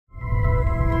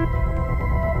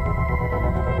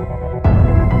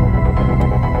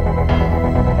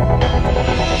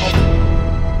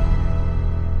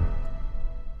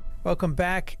Welcome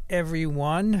back,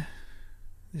 everyone.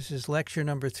 This is lecture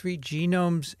number 3,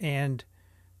 Genomes and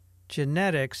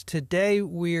Genetics. Today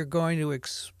we are going to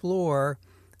explore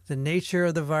the nature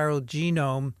of the viral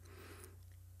genome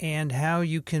and how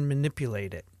you can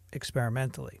manipulate it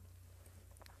experimentally.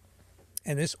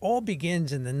 And this all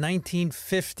begins in the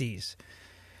 1950s.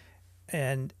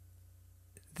 And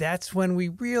that's when we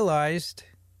realized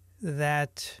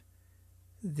that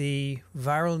the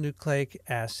viral nucleic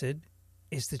acid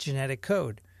is the genetic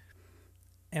code.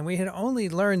 And we had only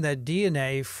learned that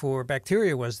DNA for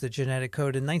bacteria was the genetic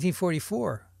code in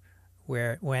 1944,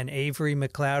 when Avery,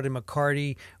 McLeod, and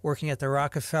McCarty, working at the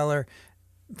Rockefeller,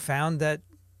 found that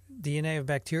DNA of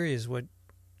bacteria is what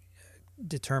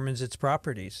determines its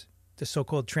properties, the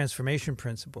so-called transformation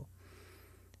principle.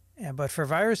 But for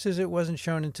viruses, it wasn't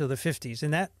shown until the 50s.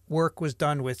 And that work was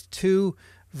done with 2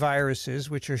 viruses,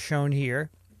 which are shown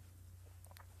here.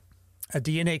 A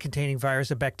DNA-containing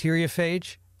virus, a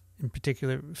bacteriophage, in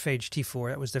particular phage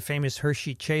T4. That was the famous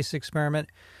Hershey-Chase experiment.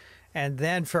 And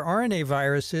then for RNA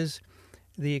viruses,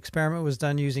 the experiment was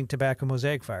done using tobacco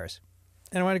mosaic virus.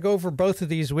 And I want to go over both of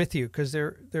these with you because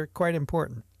they're quite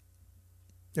important.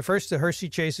 The first, the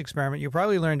Hershey-Chase experiment. You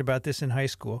probably learned about this in high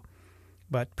school,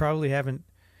 but probably haven't,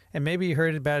 and maybe you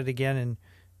heard about it again in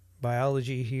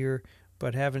biology here,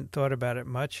 but haven't thought about it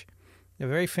much. A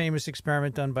very famous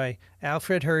experiment done by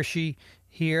Alfred Hershey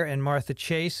here and Martha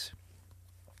Chase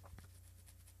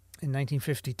in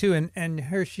 1952. And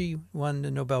Hershey won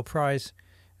the Nobel Prize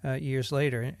years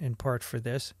later, in part for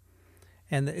this.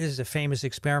 And this is a famous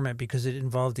experiment because it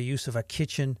involved the use of a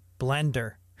kitchen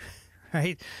blender,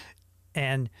 right?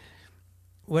 And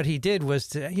what he did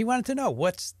was he wanted to know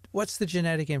what's the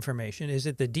genetic information. Is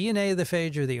it the DNA of the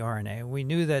phage or the RNA? And we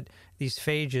knew that these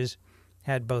phages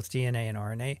had both DNA and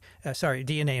RNA.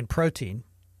 DNA and protein.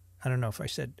 I don't know if I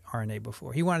said RNA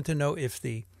before. He wanted to know if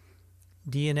the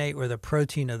DNA or the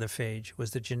protein of the phage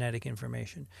was the genetic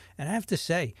information. And I have to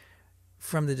say,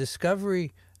 from the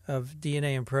discovery of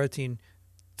DNA and protein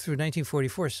through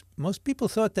 1944, most people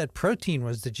thought that protein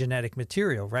was the genetic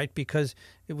material, right? Because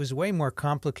it was way more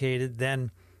complicated than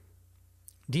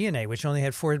DNA, which only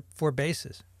had four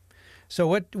bases. So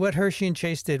what Hershey and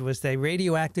Chase did was they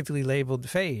radioactively labeled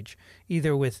phage,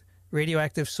 either with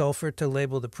radioactive sulfur to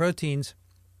label the proteins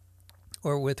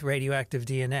or with radioactive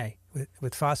DNA,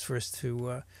 with phosphorus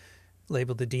to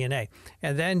label the DNA.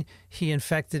 And then he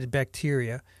infected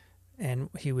bacteria, and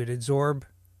he would adsorb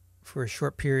for a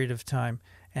short period of time.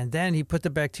 And then he put the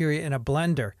bacteria in a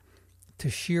blender to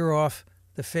shear off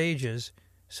the phages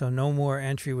so no more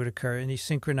entry would occur, and he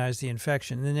synchronized the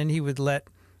infection. And then he would let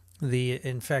the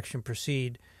infection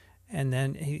proceed, and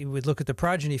then he would look at the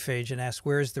progeny phage and ask,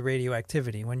 where's the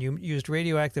radioactivity? When you used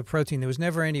radioactive protein, there was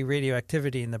never any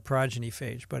radioactivity in the progeny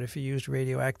phage, but if you used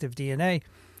radioactive DNA,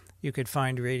 you could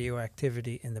find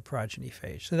radioactivity in the progeny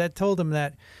phage. So that told him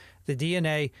that the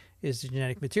DNA is the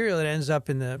genetic material that ends up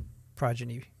in the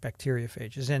progeny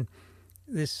bacteriophages. And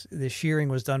this shearing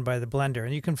was done by the blender.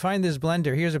 And you can find this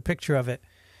blender. Here's a picture of it.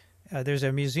 There's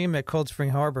a museum at Cold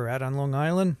Spring Harbor out on Long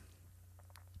Island.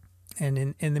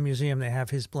 And in the museum, they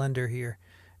have his blender here.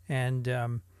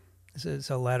 And it's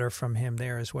a letter from him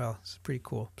there as well. It's pretty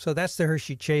cool. So that's the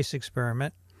Hershey-Chase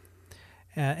experiment.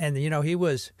 And you know, he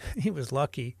was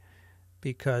lucky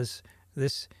because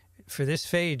for this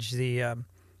phage, the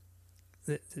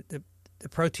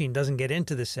protein doesn't get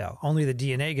into the cell. Only the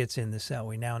DNA gets in the cell,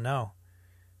 we now know.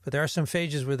 But there are some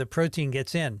phages where the protein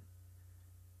gets in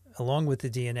along with the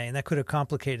DNA, and that could have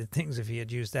complicated things if he had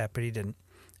used that, but he didn't.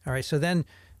 All right, so then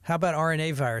how about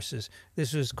RNA viruses?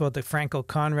 This was called the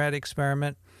Frankel-Conrad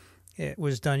experiment. It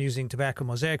was done using tobacco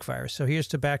mosaic virus. So here's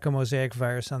tobacco mosaic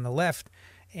virus on the left,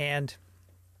 and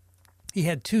he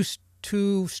had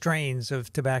two strains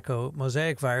of tobacco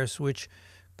mosaic virus, which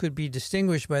could be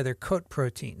distinguished by their coat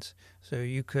proteins. So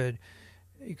you could,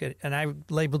 and I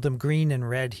labeled them green and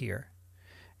red here.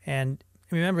 And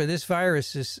remember, this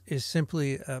virus is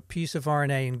simply a piece of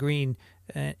RNA in green,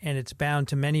 and it's bound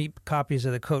to many copies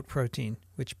of the coat protein,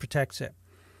 which protects it.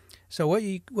 So what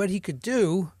he could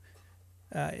do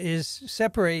is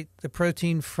separate the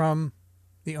protein from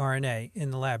the RNA in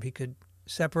the lab. He could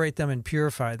separate them and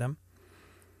purify them,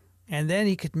 and then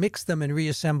he could mix them and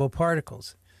reassemble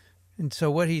particles. And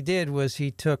so what he did was he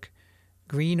took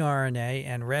green RNA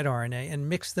and red RNA and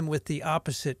mixed them with the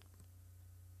opposite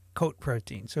coat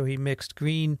protein. So he mixed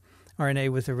green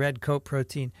RNA with a red coat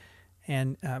protein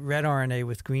and red RNA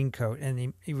with green coat.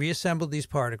 And he reassembled these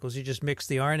particles. He just mixed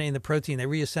the RNA and the protein. They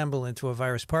reassemble into a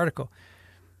virus particle.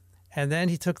 And then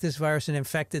he took this virus and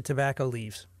infected tobacco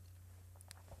leaves.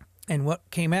 And what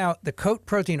came out, the coat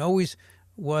protein always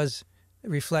was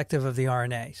reflective of the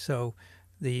RNA. So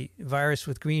the virus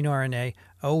with green RNA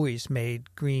always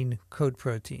made green coat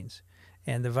proteins,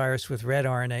 and the virus with red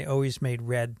RNA always made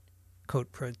red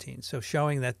coat proteins. So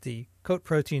showing that the coat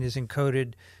protein is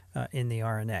encoded in the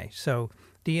RNA. So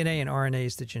DNA and RNA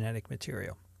is the genetic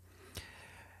material.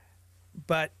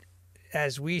 But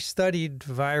as we studied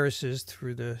viruses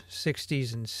through the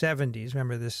 60s and 70s,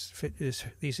 remember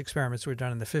these experiments were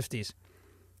done in the 50s,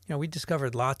 we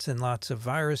discovered lots and lots of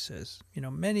viruses,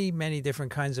 many, many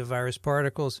different kinds of virus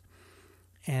particles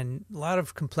and a lot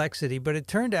of complexity. But it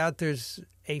turned out there's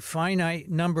a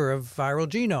finite number of viral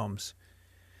genomes.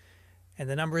 And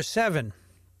the number is 7,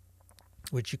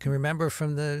 which you can remember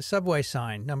from the subway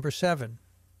sign, number 7.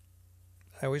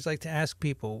 I always like to ask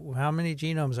people, how many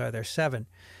genomes are there? 7.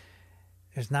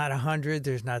 There's not 100,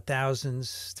 there's not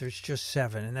thousands, there's just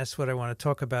 7. And that's what I want to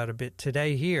talk about a bit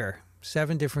today here.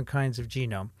 7 different kinds of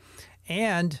genome.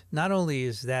 And not only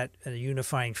is that a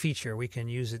unifying feature, we can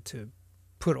use it to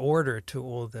put order to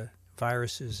all the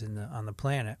viruses on the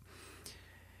planet.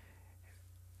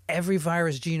 Every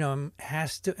virus genome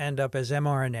has to end up as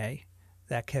mRNA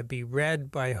that can be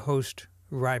read by host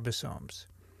ribosomes.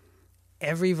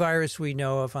 Every virus we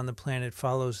know of on the planet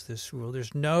follows this rule.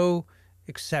 There's no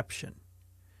exception.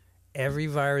 Every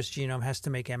virus genome has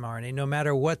to make mRNA, no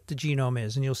matter what the genome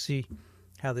is. And you'll see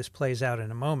how this plays out in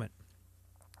a moment.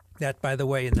 That, by the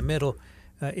way, in the middle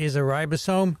is a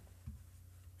ribosome.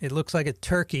 It looks like a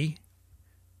turkey,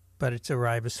 but it's a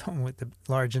ribosome with the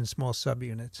large and small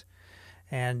subunits.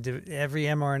 And every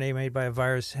mRNA made by a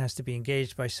virus has to be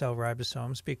engaged by cell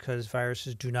ribosomes because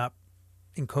viruses do not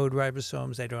encode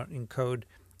ribosomes. They don't encode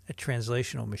a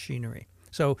translational machinery.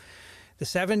 So the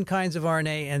 7 kinds of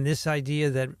RNA and this idea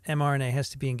that mRNA has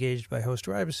to be engaged by host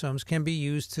ribosomes can be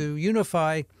used to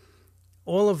unify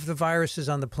all of the viruses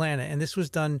on the planet. And this was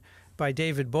done by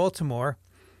David Baltimore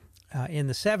in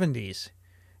the 70s.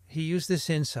 He used this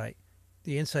insight.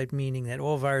 The insight meaning that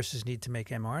all viruses need to make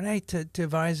mRNA to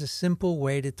devise a simple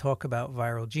way to talk about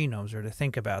viral genomes or to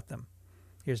think about them.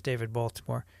 Here's David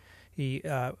Baltimore. He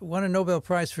won a Nobel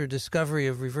Prize for discovery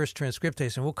of reverse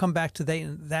transcriptase, and we'll come back to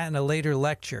that in a later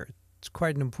lecture. It's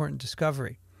quite an important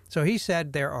discovery. So he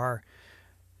said there are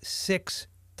 6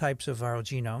 types of viral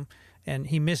genome, and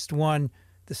he missed one,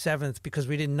 the 7th, because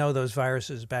we didn't know those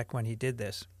viruses back when he did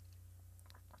this.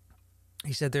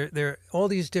 He said there are all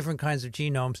these different kinds of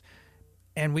genomes,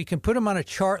 and we can put them on a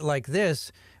chart like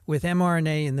this with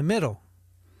mRNA in the middle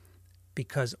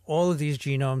because all of these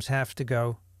genomes have to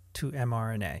go to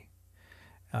mRNA.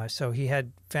 So he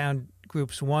had found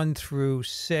groups 1 through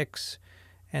 6,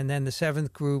 and then the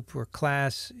 7th group or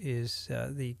class is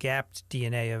the gapped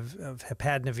DNA of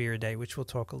hepadnaviridae, which we'll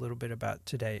talk a little bit about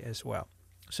today as well.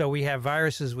 So we have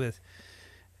viruses with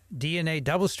DNA,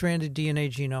 double-stranded DNA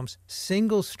genomes,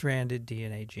 single-stranded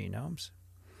DNA genomes.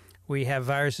 We have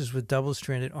viruses with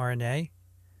double-stranded RNA,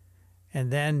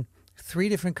 and then 3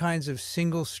 different kinds of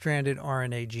single-stranded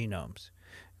RNA genomes.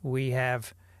 We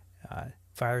have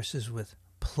viruses with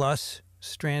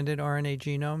plus-stranded RNA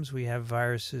genomes. We have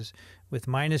viruses with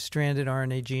minus-stranded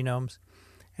RNA genomes.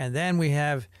 And then we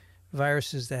have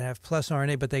viruses that have plus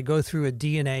RNA, but they go through a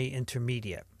DNA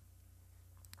intermediate.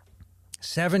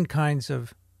 7 kinds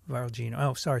of viral genome.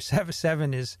 Oh, sorry,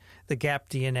 7 is the gap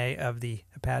DNA of the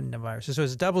hepadnavirus. So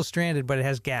it's double-stranded, but it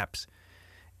has gaps.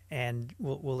 And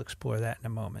we'll explore that in a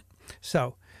moment.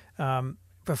 So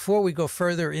before we go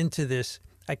further into this,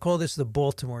 I call this the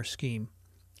Baltimore scheme.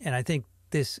 And I think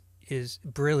this is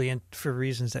brilliant for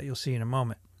reasons that you'll see in a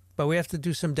moment. But we have to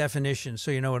do some definitions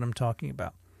so you know what I'm talking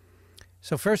about.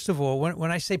 So first of all,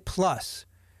 when I say plus,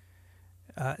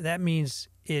 that means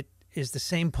it is the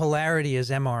same polarity as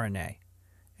mRNA.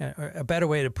 A better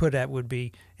way to put that would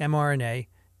be mRNA,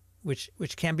 which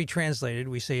can be translated,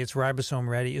 we say it's ribosome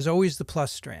ready, is always the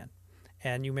plus strand.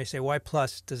 And you may say, why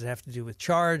plus? Does it have to do with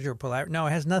charge or polarity? No,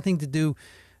 it has nothing to do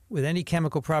with any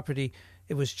chemical property.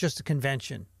 It was just a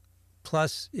convention.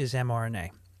 Plus is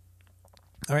mRNA.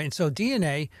 All right, and so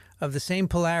DNA of the same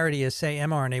polarity as, say,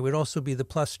 mRNA would also be the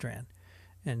plus strand.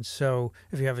 And so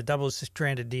if you have a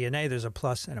double-stranded DNA, there's a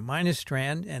plus and a minus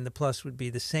strand, and the plus would be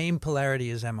the same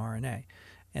polarity as mRNA.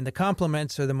 And the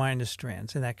complements are the minus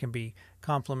strands, and that can be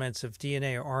complements of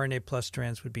DNA or RNA plus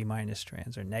strands would be minus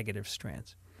strands or negative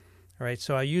strands. All right,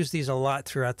 so I use these a lot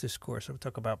throughout this course. I'll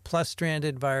talk about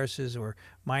plus-stranded viruses or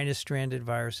minus-stranded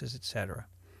viruses, etc.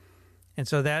 And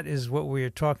so that is what we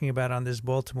are talking about on this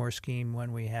Baltimore scheme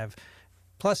when we have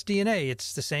plus DNA.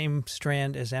 It's the same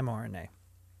strand as mRNA.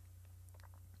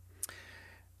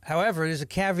 However, there's a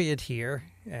caveat here,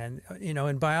 and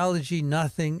in biology,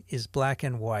 nothing is black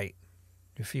and white.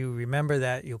 If you remember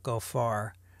that, you'll go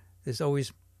far. There's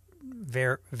always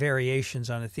variations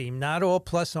on a theme. Not all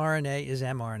plus RNA is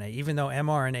mRNA, even though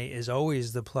mRNA is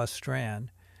always the plus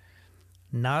strand.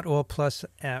 Not all plus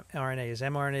RNA is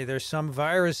mRNA. There's some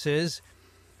viruses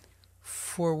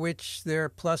for which their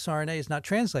plus RNA is not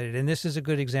translated. And this is a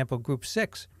good example, group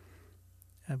 6,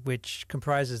 which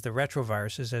comprises the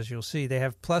retroviruses, as you'll see. They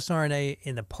have plus RNA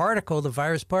in the particle, the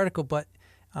virus particle, but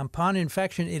upon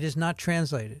infection, it is not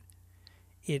translated.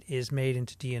 It is made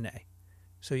into DNA.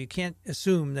 So you can't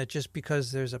assume that just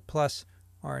because there's a plus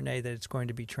RNA that it's going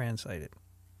to be translated.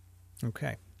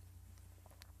 Okay.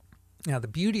 Now, the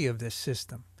beauty of this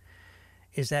system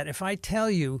is that if I tell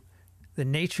you the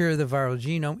nature of the viral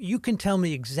genome, you can tell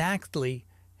me exactly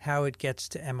how it gets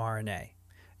to mRNA.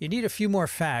 You need a few more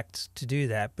facts to do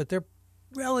that, but they're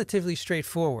relatively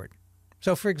straightforward.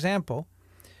 So, for example,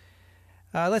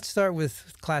 let's start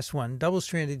with class 1,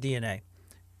 double-stranded DNA.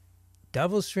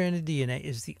 Double-stranded DNA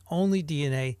is the only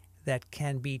DNA that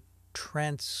can be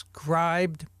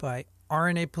transcribed by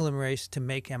RNA polymerase to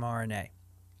make mRNA.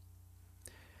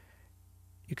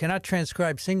 You cannot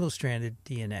transcribe single-stranded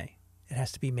DNA. It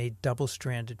has to be made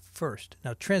double-stranded first.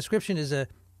 Now, transcription is a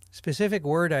specific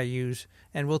word I use,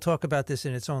 and we'll talk about this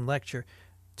in its own lecture,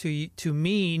 to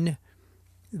mean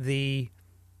the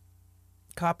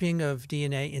copying of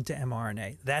DNA into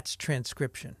mRNA. That's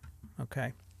transcription,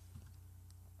 okay?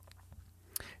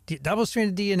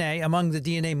 Double-stranded DNA, among the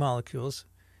DNA molecules,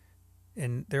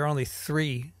 and there are only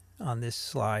 3 on this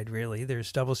slide, really.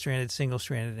 There's double-stranded,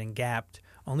 single-stranded, and gapped.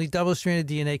 Only double-stranded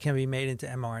DNA can be made into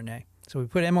mRNA. So we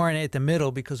put mRNA at the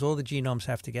middle because all the genomes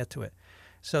have to get to it.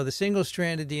 So the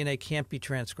single-stranded DNA can't be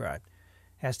transcribed.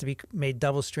 It has to be made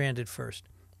double-stranded first.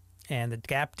 And the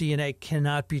gapped DNA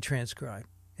cannot be transcribed.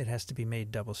 It has to be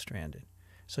made double-stranded.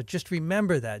 So just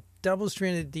remember that.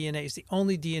 Double-stranded DNA is the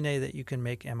only DNA that you can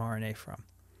make mRNA from.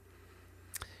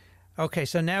 Okay,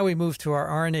 so now we move to our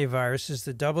RNA viruses,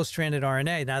 the double-stranded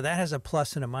RNA. Now that has a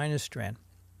plus and a minus strand.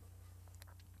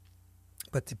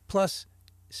 But the plus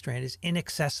strand is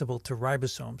inaccessible to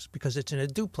ribosomes because it's in a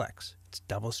duplex. It's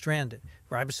double-stranded.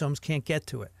 Ribosomes can't get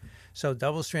to it. So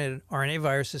double-stranded RNA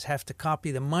viruses have to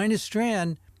copy the minus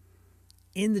strand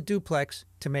in the duplex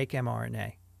to make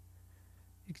mRNA.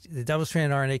 The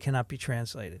double-stranded RNA cannot be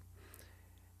translated.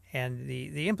 And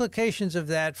the implications of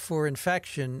that for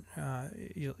infection,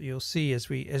 you'll see as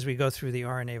we go through the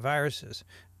RNA viruses.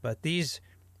 But these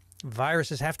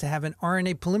viruses have to have an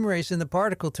RNA polymerase in the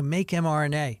particle to make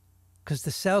mRNA because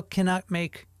the cell cannot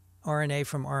make RNA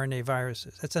from RNA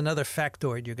viruses. That's another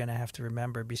factoid you're going to have to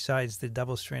remember besides the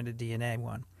double-stranded DNA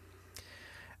one.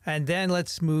 And then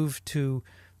let's move to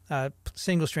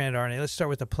single-stranded RNA. Let's start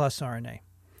with the plus RNA.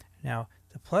 Now,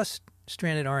 the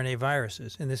plus-stranded RNA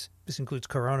viruses, and this includes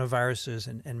coronaviruses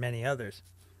and many others,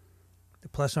 the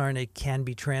plus RNA can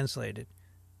be translated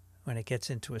when it gets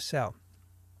into a cell.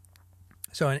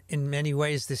 So in many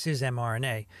ways, this is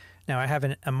mRNA. Now, I have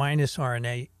a minus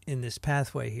RNA in this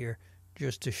pathway here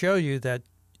just to show you that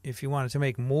if you wanted to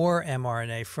make more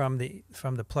mRNA from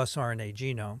the plus RNA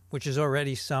genome, which is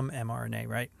already some mRNA,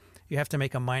 right, you have to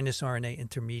make a minus RNA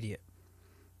intermediate.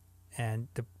 And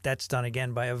that's done,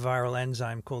 again, by a viral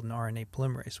enzyme called an RNA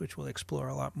polymerase, which we'll explore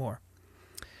a lot more.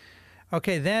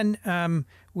 Okay, then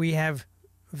we have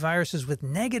viruses with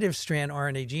negative strand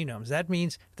RNA genomes. That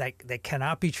means that they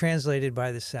cannot be translated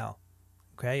by the cell.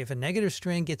 Okay, if a negative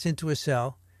strand gets into a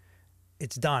cell,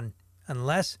 it's done,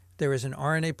 unless there is an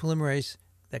RNA polymerase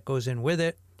that goes in with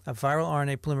it, a viral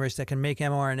RNA polymerase that can make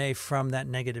mRNA from that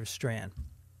negative strand.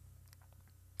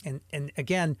 And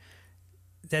again,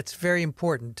 that's very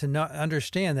important to not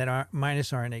understand that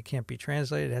minus RNA can't be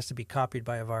translated. It has to be copied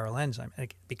by a viral enzyme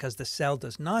because the cell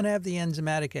does not have the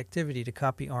enzymatic activity to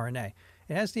copy RNA.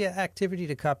 It has the activity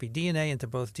to copy DNA into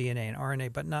both DNA and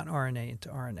RNA, but not RNA into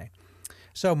RNA.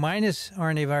 So minus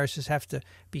RNA viruses have to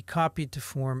be copied to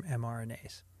form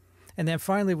mRNAs. And then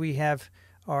finally, we have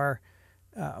our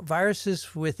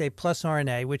viruses with a plus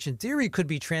RNA, which in theory could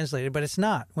be translated, but it's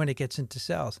not when it gets into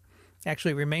cells.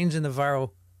 Actually, it remains in the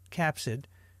viral capsid,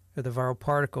 or the viral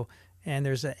particle, and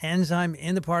there's an enzyme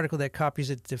in the particle that copies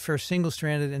it to first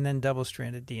single-stranded and then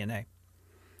double-stranded DNA.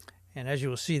 And as you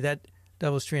will see, that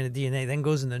double-stranded DNA then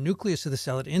goes in the nucleus of the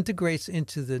cell. It integrates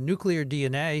into the nuclear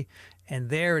DNA, and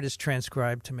there it is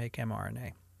transcribed to make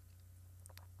mRNA.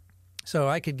 So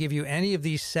I could give you any of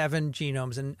these 7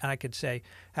 genomes, and I could say,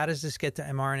 how does this get to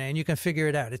mRNA? And you can figure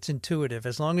it out. It's intuitive,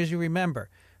 as long as you remember.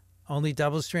 Only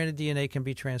double-stranded DNA can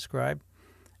be transcribed.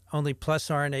 Only plus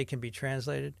RNA can be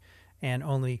translated, and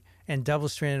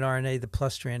double-stranded RNA, the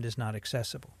plus strand is not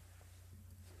accessible.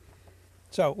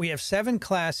 So we have 7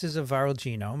 classes of viral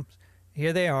genomes.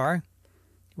 Here they are.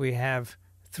 We have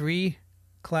 3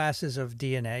 classes of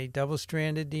DNA: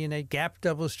 double-stranded DNA, gap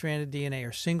double-stranded DNA,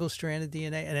 or single-stranded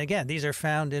DNA. And again, these are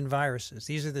found in viruses.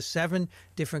 These are the 7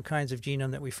 different kinds of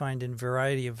genome that we find in a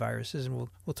variety of viruses, and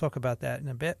we'll talk about that in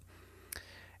a bit.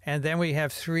 And then we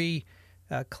have 3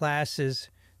 classes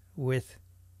with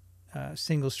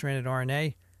single-stranded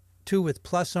RNA, 2 with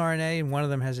plus RNA, and one of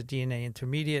them has a DNA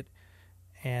intermediate,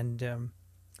 and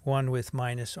 1 with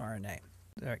minus RNA.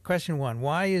 All right, question 1.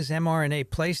 Why is mRNA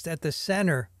placed at the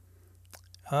center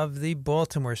of the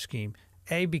Baltimore scheme?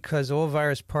 A, because all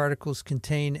virus particles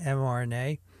contain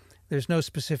mRNA. There's no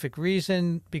specific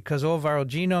reason, because all viral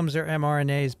genomes are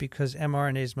mRNAs, because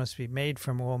mRNAs must be made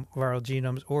from all viral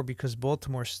genomes, or because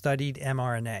Baltimore studied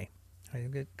mRNA.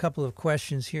 I've got a couple of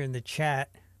questions here in the chat.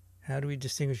 How do we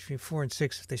distinguish between 4 and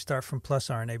 6 if they start from plus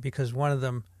RNA? Because one of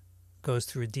them goes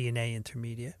through a DNA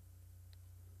intermediate.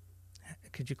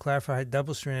 Could you clarify how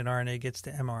double-stranded RNA gets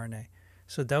to mRNA?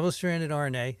 So double-stranded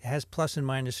RNA has plus and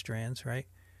minus strands, right?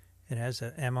 It has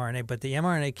a mRNA, but the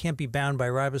mRNA can't be bound by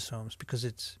ribosomes because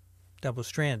it's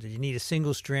double-stranded. You need a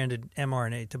single-stranded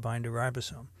mRNA to bind a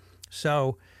ribosome.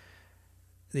 So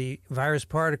the virus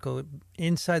particle,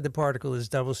 inside the particle is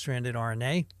double-stranded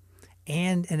RNA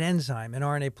and an enzyme, an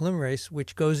RNA polymerase,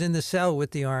 which goes in the cell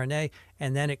with the RNA,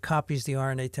 and then it copies the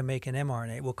RNA to make an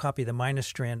mRNA. It will copy the minus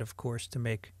strand, of course, to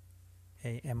make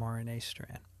a mRNA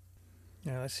strand.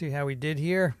 Now let's see how we did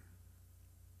here.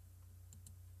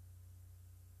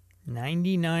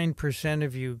 99%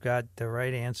 of you got the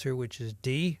right answer, which is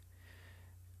D,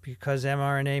 because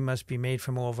mRNA must be made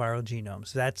from all viral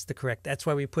genomes. That's the correct. That's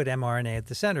why we put mRNA at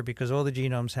the center, because all the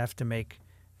genomes have to make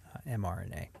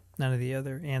mRNA. None of the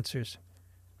other answers.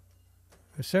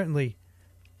 Certainly,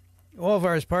 all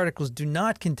virus particles do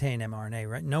not contain mRNA,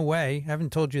 right? No way. I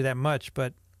haven't told you that much,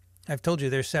 but I've told you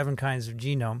there's 7 kinds of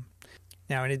genome.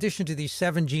 Now, in addition to these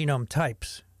 7 genome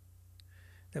types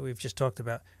that we've just talked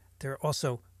about, there are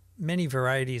also many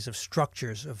varieties of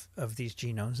structures of these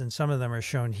genomes, and some of them are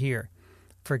shown here.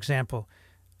 For example,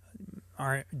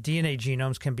 our DNA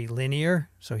genomes can be linear.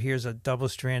 So here's a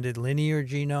double-stranded linear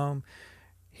genome.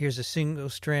 Here's a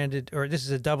single-stranded, or this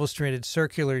is a double-stranded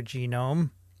circular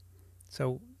genome.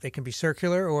 So they can be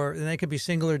circular, or they could be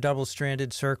single or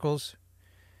double-stranded circles.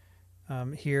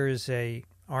 Here is a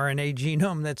RNA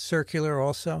genome that's circular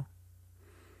also.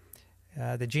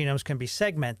 The genomes can be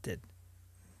segmented.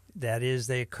 That is,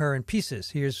 they occur in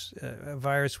pieces. Here's a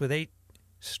virus with 8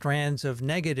 strands of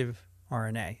negative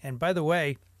RNA. And by the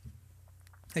way,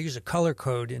 I use a color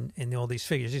code in all these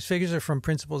figures. These figures are from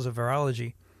Principles of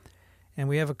Virology. And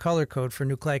we have a color code for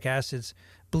nucleic acids.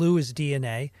 Blue is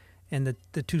DNA, and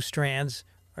the 2 strands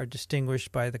are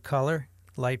distinguished by the color,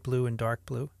 light blue and dark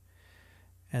blue.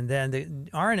 And then the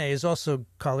RNA is also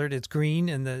colored. It's green,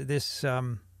 and this I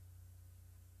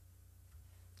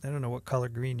don't know what color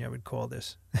green I would call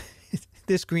this.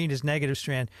 This green is negative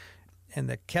strand, and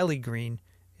the Kelly green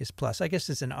is plus. I guess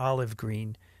it's an olive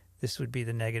green. This would be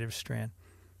the negative strand.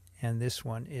 And this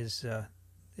one is,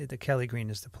 the Kelly green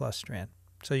is the plus strand.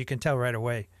 So you can tell right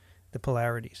away the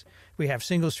polarities. We have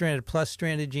single-stranded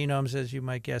plus-stranded genomes, as you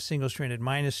might guess, single-stranded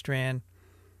minus strand.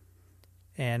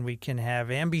 And we can have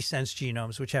ambisense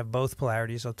genomes, which have both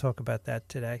polarities. I'll talk about that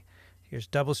today. Here's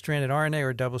double-stranded RNA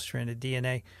or double-stranded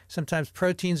DNA. Sometimes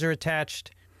proteins are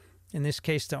attached. In this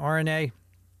case, to RNA.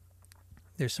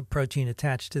 There's some protein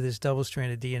attached to this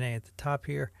double-stranded DNA at the top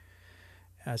here.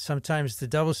 Sometimes the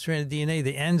double-stranded DNA,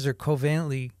 the ends are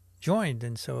covalently joined,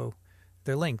 and so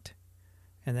they're linked.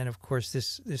 And then, of course,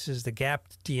 this is the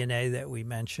gapped DNA that we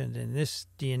mentioned. And this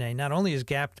DNA not only is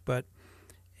gapped, but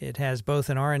it has both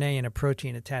an RNA and a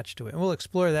protein attached to it. And we'll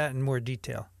explore that in more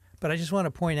detail. But I just want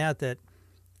to point out that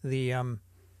the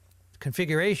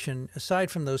configuration, aside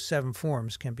from those 7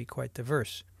 forms, can be quite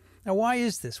diverse. Now, why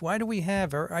is this? Why do we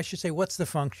have, or I should say, what's the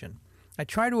function? I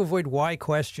try to avoid why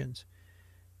questions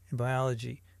in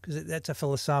biology, because that's a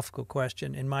philosophical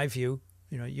question. In my view,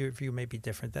 your view may be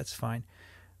different. That's fine.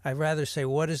 I'd rather say,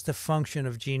 what is the function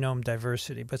of genome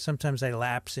diversity? But sometimes I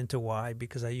lapse into why,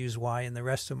 because I use why in the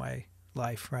rest of my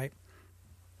life, right?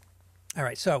 All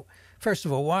right, so first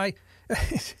of all, why?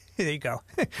 There you go.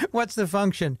 What's the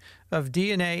function of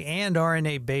DNA and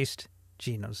RNA-based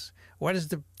genomes? What is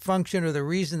the function or the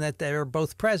reason that they're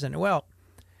both present? Well,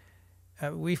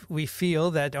 we feel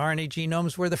that RNA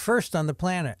genomes were the first on the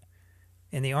planet.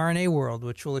 In the RNA world,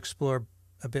 which we'll explore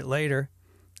a bit later,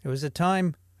 it was a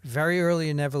time very early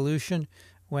in evolution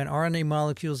when RNA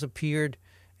molecules appeared,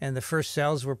 and the first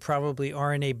cells were probably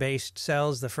RNA-based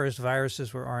cells. The first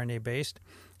viruses were RNA-based.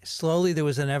 Slowly, there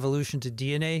was an evolution to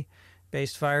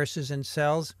DNA-based viruses and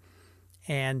cells,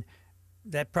 and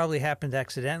that probably happened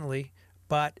accidentally,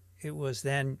 but it was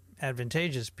then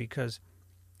advantageous because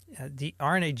the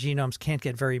RNA genomes can't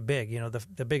get very big.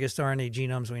 The biggest RNA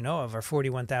genomes we know of are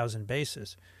 41,000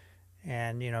 bases.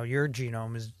 And, your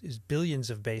genome is billions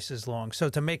of bases long. So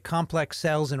to make complex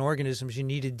cells and organisms, you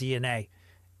needed DNA.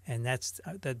 And that's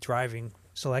the driving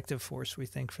selective force, we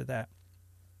think, for that.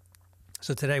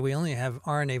 So today we only have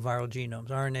RNA viral genomes.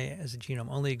 RNA as a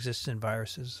genome only exists in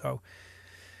viruses. So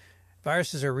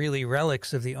viruses are really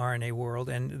relics of the RNA world.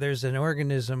 And there's an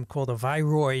organism called a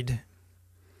viroid,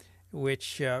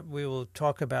 which we will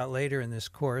talk about later in this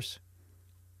course,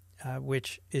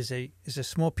 which is a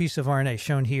small piece of RNA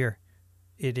shown here.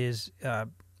 It is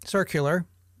circular,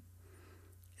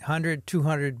 100,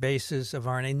 200 bases of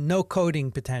RNA, no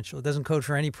coding potential. It doesn't code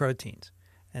for any proteins.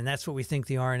 And that's what we think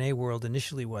the RNA world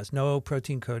initially was. No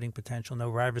protein coding potential,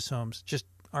 no ribosomes, just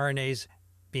RNAs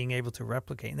being able to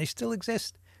replicate. And they still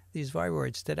exist, these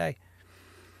viroids, today.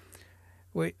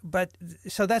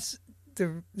 So that's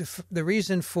the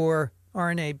reason for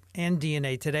RNA and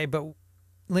DNA today. But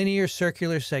linear,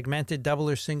 circular, segmented, double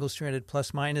or single-stranded,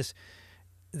 plus, minus,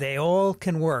 they all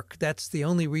can work. That's the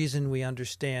only reason we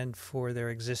understand for their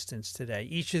existence today.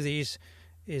 Each of these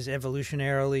is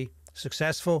evolutionarily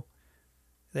successful.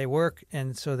 They work,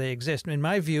 and so they exist. In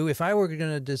my view, if I were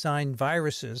going to design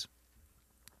viruses,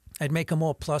 I'd make them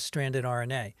all plus-stranded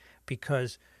RNA,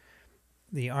 because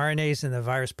the RNAs in the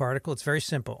virus particle, it's very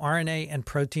simple. RNA and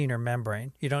protein are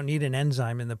membrane. You don't need an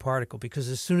enzyme in the particle, because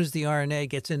as soon as the RNA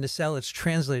gets in the cell, it's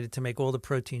translated to make all the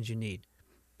proteins you need.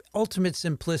 Ultimate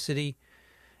simplicity.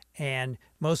 And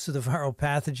most of the viral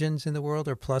pathogens in the world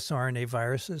are plus RNA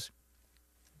viruses.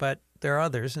 But there are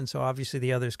others, and so obviously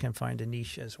the others can find a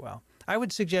niche as well. I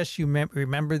would suggest you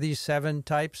remember these 7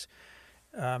 types.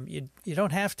 You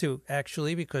don't have to,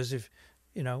 actually, because if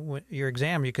your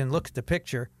exam, you can look at the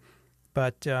picture.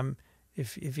 But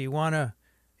if you want to,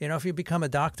 if you become a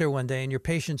doctor one day and your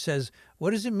patient says,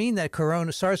 what does it mean that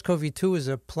SARS-CoV-2 is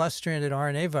a plus-stranded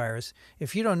RNA virus?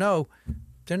 If you don't know,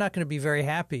 they're not going to be very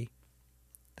happy.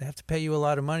 They have to pay you a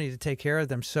lot of money to take care of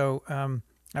them. So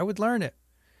I would learn it.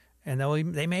 And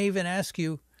they may even ask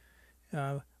you,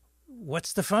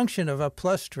 what's the function of a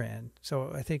plus strand?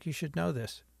 So I think you should know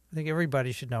this. I think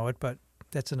everybody should know it, but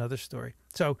that's another story.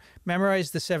 So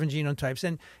memorize the 7 genome types.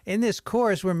 And in this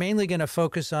course, we're mainly going to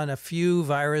focus on a few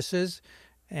viruses.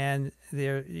 And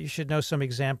you should know some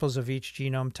examples of each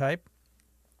genome type,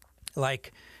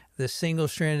 like the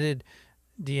single-stranded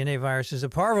DNA viruses, the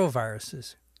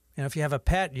parvoviruses. If you have a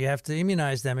pet, you have to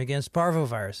immunize them against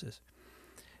parvoviruses.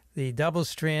 The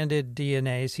double-stranded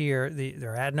DNAs here,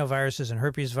 they're adenoviruses and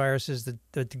herpes viruses.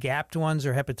 The gapped ones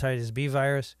are hepatitis B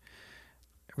virus,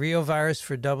 reovirus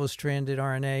for double-stranded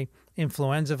RNA,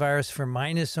 influenza virus for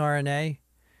minus RNA,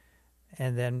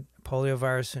 and then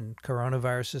poliovirus and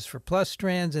coronaviruses for plus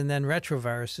strands, and then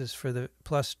retroviruses for the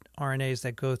plus RNAs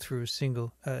that go through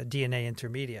single DNA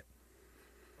intermediate.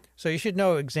 So you should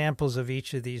know examples of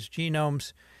each of these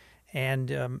genomes.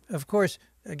 And, of course,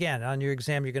 again, on your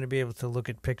exam, you're going to be able to look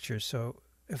at pictures. So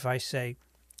if I say,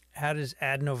 how does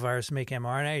adenovirus make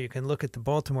mRNA? You can look at the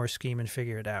Baltimore scheme and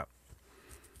figure it out.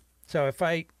 So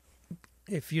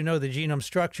if you know the genome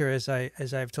structure, as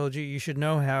I've told you, you should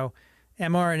know how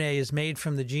mRNA is made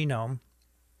from the genome,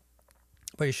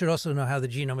 but you should also know how the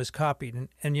genome is copied.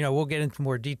 And we'll get into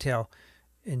more detail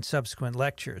in subsequent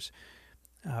lectures.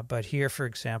 But here, for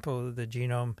example, the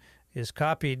genome is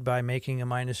copied by making a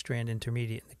minus strand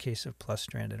intermediate in the case of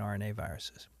plus-stranded RNA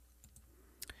viruses.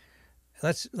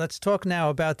 Let's talk now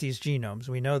about these genomes.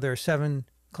 We know there are 7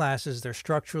 classes. They're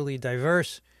structurally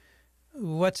diverse.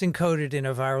 What's encoded in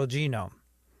a viral genome?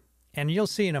 And you'll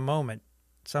see in a moment,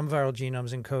 some viral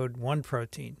genomes encode 1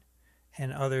 protein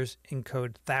and others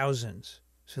encode thousands.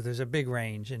 So there's a big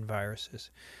range in viruses.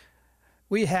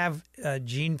 We have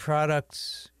gene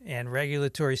products and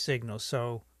regulatory signals.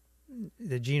 So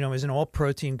the genome isn't all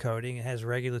protein coding. It has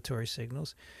regulatory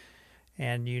signals.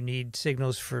 And you need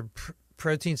signals for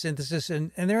protein synthesis.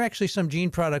 And there are actually some gene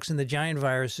products in the giant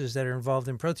viruses that are involved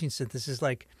in protein synthesis,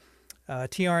 like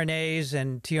tRNAs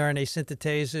and tRNA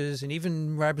synthetases, and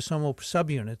even ribosomal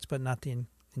subunits, but not the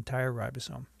entire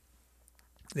ribosome.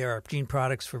 There are gene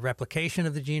products for replication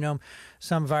of the genome.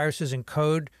 Some viruses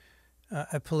encode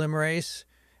a polymerase.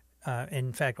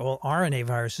 In fact, all RNA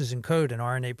viruses encode an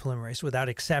RNA polymerase without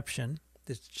exception.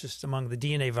 It's just among the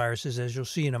DNA viruses, as you'll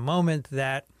see in a moment,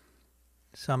 that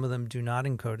some of them do not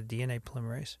encode a DNA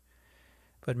polymerase.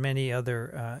 But many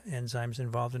other enzymes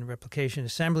involved in replication,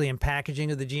 assembly, and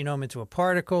packaging of the genome into a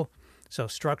particle. So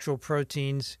structural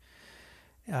proteins,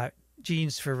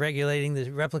 genes for regulating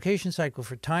the replication cycle,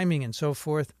 for timing, and so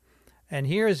forth. And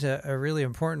here is a really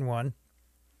important one.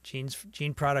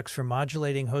 Gene products for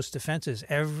modulating host defenses.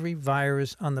 Every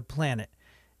virus on the planet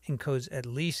encodes at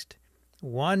least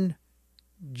one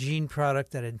gene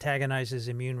product that antagonizes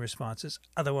immune responses.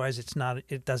 Otherwise,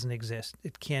 it doesn't exist.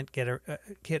 It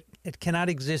it cannot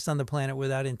exist on the planet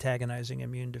without antagonizing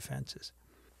immune defenses.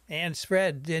 And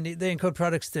spread, they encode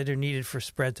products that are needed for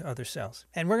spread to other cells.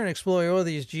 And we're going to explore all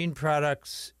these gene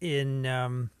products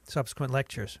in subsequent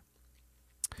lectures.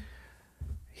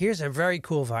 Here's a very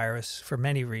cool virus for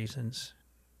many reasons.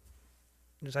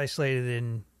 It was isolated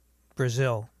in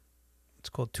Brazil. It's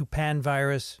called Tupan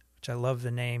virus, which I love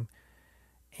the name.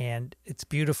 And it's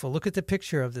beautiful. Look at the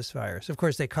picture of this virus. Of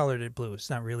course, they colored it blue. It's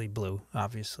not really blue,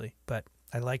 obviously, but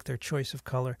I like their choice of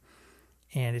color.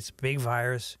 And it's a big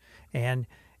virus, and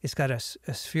it's got a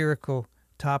spherical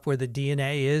top where the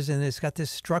DNA is, and it's got this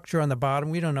structure on the bottom.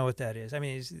 We don't know what that is. I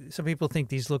mean, some people think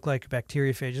these look like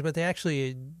bacteriophages, but they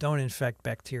actually don't infect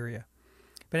bacteria.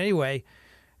 But anyway,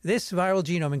 this viral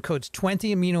genome encodes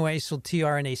 20 amino acyl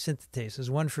tRNA synthetases,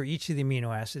 one for each of the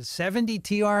amino acids, 70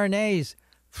 tRNAs,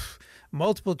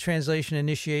 multiple translation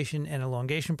initiation and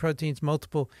elongation proteins,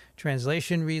 multiple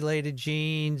translation-related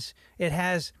genes. It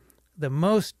has the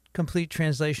most complete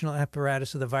translational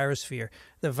apparatus of the virosphere.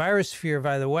 The virosphere,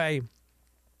 by the way,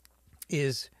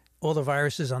 is all the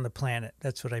viruses on the planet.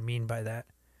 That's what I mean by that.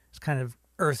 It's kind of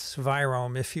Earth's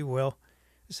virome, if you will.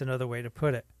 It's another way to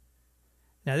put it.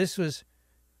 Now, this was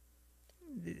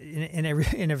in a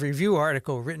review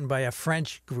article written by a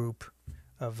French group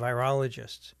of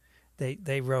virologists.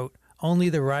 They wrote, "Only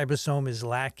the ribosome is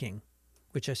lacking,"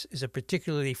 which is a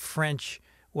particularly French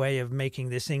way of making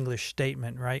this English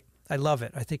statement, right? I love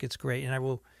it. I think it's great. And I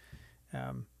will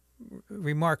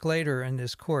remark later in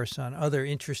this course on other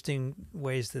interesting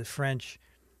ways the French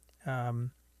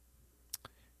name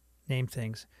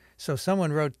things. So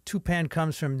someone wrote, Tupan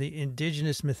comes from the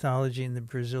indigenous mythology in the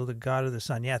Brazil, the god of the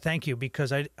sun. Yeah, thank you,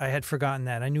 because I had forgotten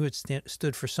that. I knew it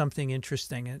stood for something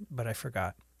interesting, but I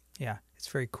forgot. Yeah, it's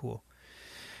very cool.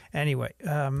 Anyway,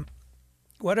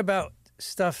 what about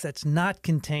stuff that's not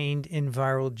contained in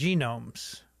viral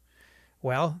genomes?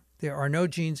 Well, there are no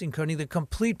genes encoding the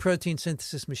complete protein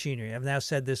synthesis machinery. I've now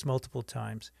said this multiple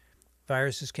times.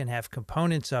 Viruses can have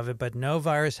components of it, but no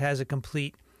virus has a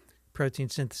complete protein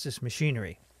synthesis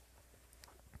machinery.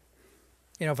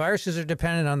 You know, viruses are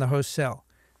dependent on the host cell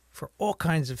for all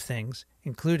kinds of things,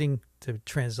 including the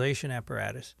translation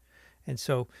apparatus. And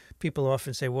so people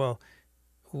often say, well,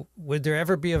 would there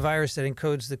ever be a virus that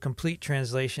encodes the complete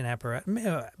translation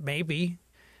apparatus? Maybe.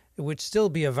 It would still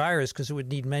be a virus because it would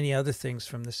need many other things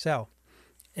from the cell.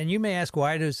 And you may ask,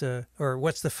 what's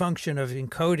the function of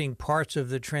encoding parts of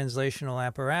the translational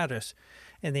apparatus?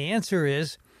 And the answer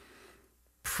is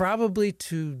probably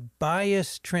to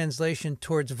bias translation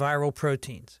towards viral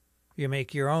proteins. You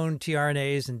make your own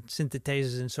tRNAs and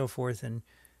synthetases and so forth, and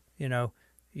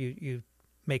you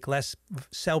make less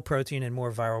cell protein and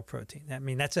more viral protein. I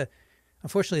mean,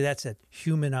 unfortunately that's a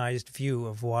humanized view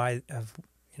of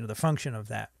the function of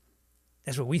that.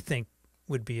 That's what we think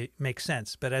make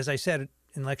sense. But as I said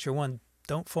in lecture 1,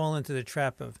 don't fall into the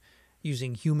trap of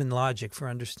using human logic for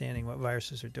understanding what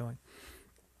viruses are doing.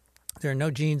 There are no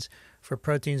genes for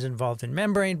proteins involved in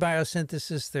membrane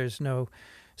biosynthesis. There's no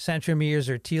centromeres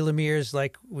or telomeres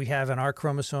like we have in our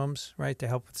chromosomes, right, to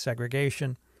help with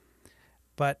segregation.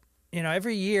 But,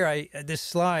 every year this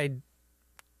slide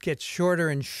gets shorter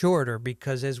and shorter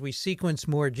because as we sequence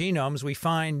more genomes, we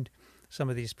find some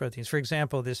of these proteins. For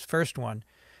example, this first one,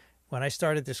 when I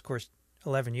started this course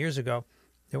 11 years ago,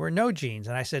 there were no genes.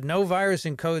 And I said, no virus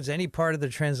encodes any part of the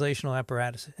translational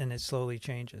apparatus, and it slowly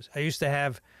changes. I used to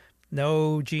have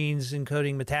no genes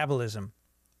encoding metabolism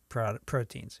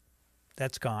proteins.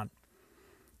 That's gone.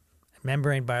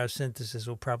 Membrane biosynthesis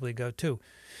will probably go too.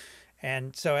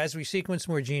 And so as we sequence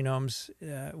more genomes,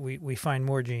 we find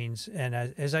more genes. And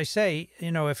as I say,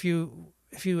 if you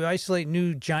isolate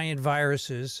new giant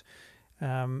viruses,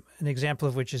 an example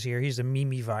of which is here. He's a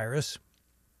Mimi virus.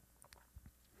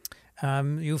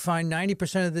 You find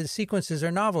 90% of the sequences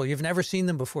are novel. You've never seen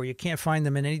them before. You can't find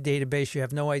them in any database. You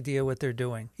have no idea what they're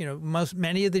doing.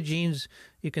 Many of the genes,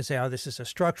 you can say, oh, this is a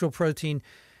structural protein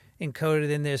encoded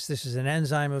in this. This is an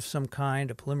enzyme of some kind,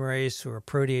 a polymerase or a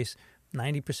protease.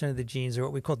 90% of the genes are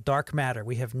what we call dark matter.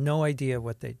 We have no idea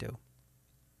what they do.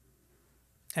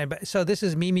 So this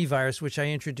is Mimi virus, which I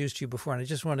introduced to you before, and I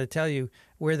just want to tell you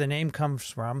where the name comes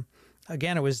from.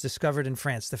 Again, it was discovered in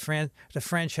France. The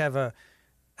French have a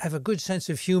good sense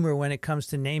of humor when it comes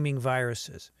to naming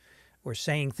viruses or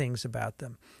saying things about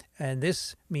them. And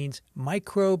this means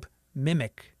microbe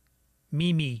mimic,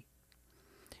 Mimi.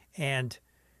 And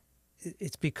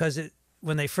it's because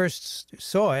when they first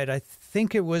saw it, I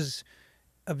think it was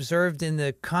observed in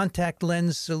the contact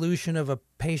lens solution of a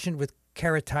patient with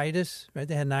keratitis, right?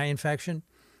 They had an eye infection.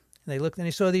 And they looked and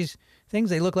they saw these things.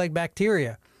 They look like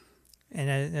bacteria. And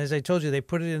as I told you, they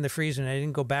put it in the freezer and they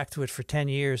didn't go back to it for 10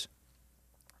 years.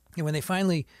 And when they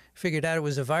finally figured out it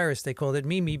was a virus, they called it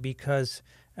Mimi because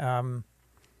it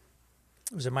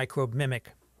was a microbe mimic.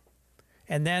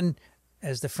 And then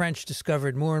as the French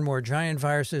discovered more and more giant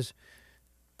viruses,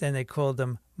 then they called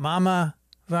them mama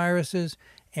viruses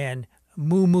and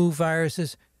moo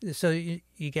viruses. So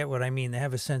you get what I mean. They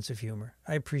have a sense of humor.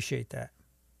 I appreciate that.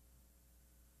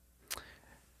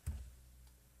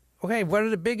 Okay, what are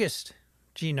the biggest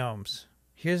genomes?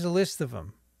 Here's a list of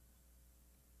them.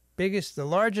 The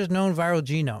largest known viral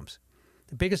genomes.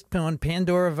 The biggest one,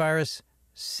 Pandora virus,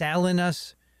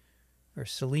 Salinus,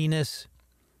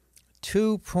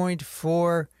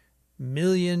 2.4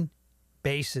 million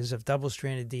bases of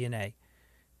double-stranded DNA,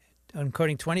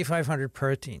 encoding 2,500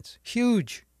 proteins.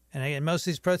 Huge. And again, most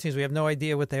of these proteins, we have no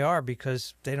idea what they are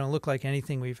because they don't look like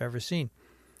anything we've ever seen.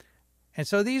 And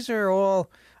so these are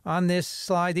all on this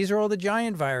slide. These are all the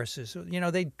giant viruses. You know,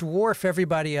 they dwarf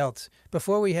everybody else.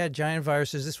 Before we had giant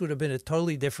viruses, this would have been a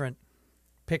totally different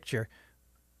picture.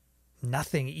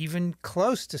 Nothing even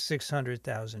close to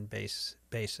 600,000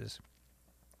 bases.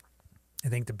 I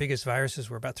think the biggest viruses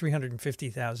were about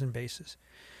 350,000 bases.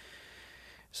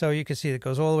 So you can see it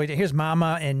goes all the way down. Here's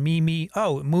Mama and Mimi.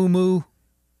 Oh, Moo Moo.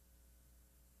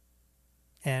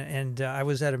 And I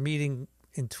was at a meeting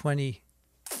in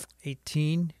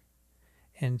 2018,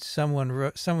 and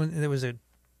there was a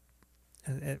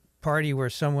party where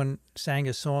someone sang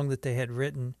a song that they had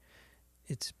written.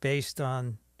 It's based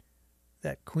on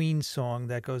that Queen song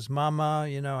that goes, Mama,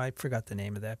 you know, I forgot the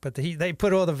name of that, but they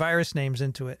put all the virus names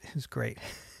into it. It was great.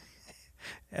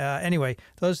 Anyway,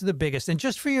 those are the biggest. And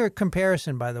just for your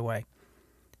comparison, by the way,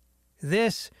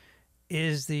 this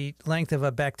is the length of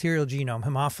a bacterial genome,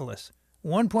 Haemophilus,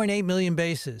 1.8 million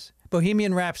bases.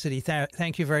 Bohemian Rhapsody,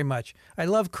 thank you very much. I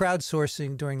love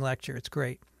crowdsourcing during lecture. It's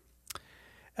great.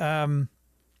 Yeah,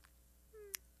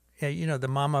 you know, the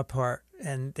mama part,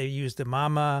 and they used the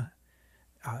mama.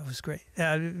 Oh, it was great.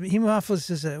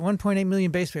 Haemophilus is a 1.8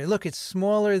 million base pair. Look, it's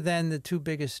smaller than the two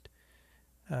biggest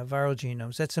viral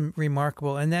genomes. That's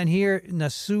remarkable. And then here,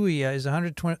 Nasuia is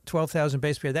 112,000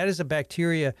 base pair. That is a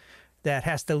bacteria that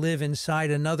has to live inside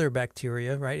another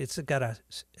bacteria, right? It's got a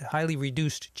highly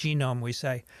reduced genome, we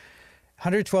say.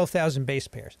 112,000 base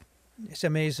pairs. It's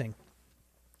amazing.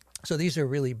 So these are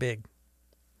really big.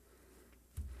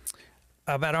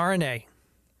 About RNA,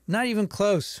 not even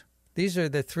close. These are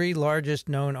the three largest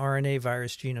known RNA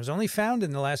virus genomes, only found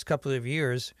in the last couple of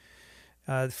years.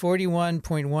 41.1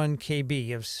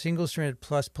 kb of single-stranded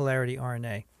plus polarity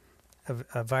RNA,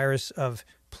 a virus of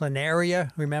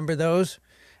planaria, remember those?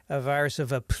 A virus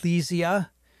of aplysia,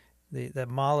 the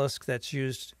mollusk that's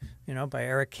used, you know, by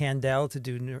Eric Kandel to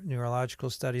do neurological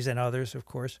studies, and others, of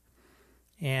course,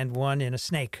 and one in a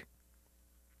snake.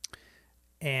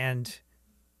 And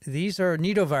these are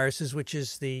nidoviruses, which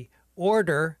is the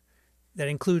order that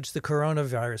includes the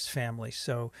coronavirus family.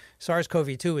 So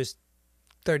SARS-CoV-2 is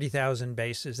 30,000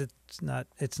 bases. It's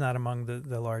not among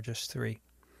the largest three.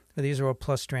 But these are all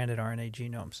plus-stranded RNA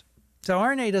genomes. So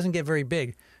RNA doesn't get very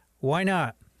big. Why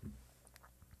not?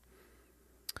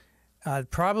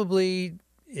 Probably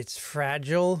it's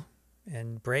fragile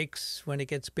and breaks when it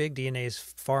gets big. DNA is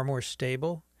far more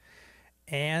stable.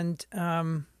 And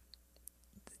RNA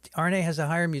has a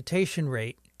higher mutation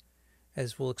rate,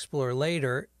 as we'll explore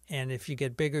later. And if you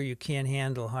get bigger, you can't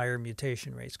handle higher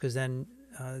mutation rates because then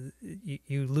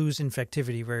you lose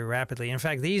infectivity very rapidly. In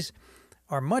fact, these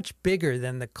are much bigger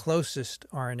than the closest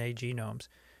RNA genomes.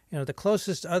 You know, the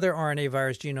closest other RNA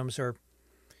virus genomes are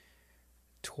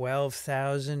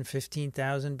 12,000,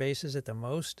 15,000 bases at the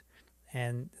most.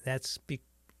 And that's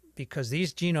because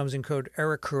these genomes encode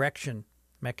error correction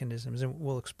mechanisms, and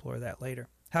we'll explore that later.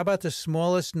 How about the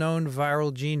smallest known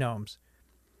viral genomes?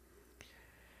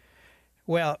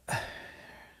 Well,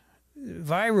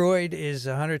 viroid is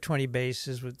 120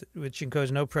 bases, which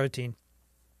encodes no protein.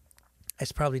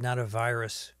 It's probably not a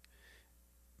virus.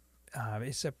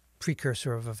 It's a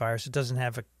precursor of a virus. It doesn't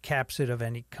have a capsid of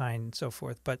any kind and so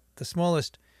forth. But the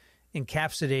smallest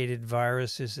encapsulated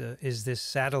virus is this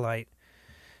satellite,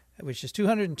 which is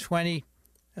 220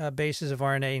 bases of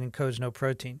RNA and encodes no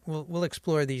protein. We'll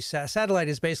explore these. Satellite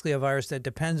is basically a virus that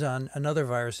depends on another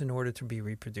virus in order to be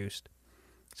reproduced.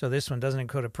 So this one doesn't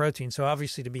encode a protein. So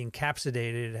obviously to be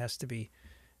encapsulated, it has to be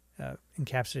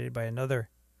encapsulated by another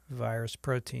virus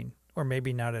protein, or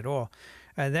maybe not at all.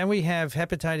 And then we have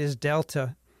hepatitis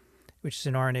delta, which is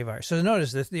an RNA virus. So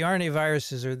notice that the RNA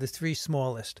viruses are the three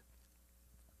smallest.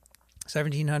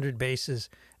 1,700 bases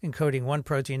encoding one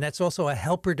protein. That's also a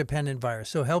helper-dependent virus.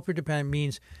 So helper-dependent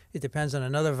means it depends on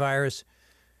another virus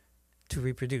to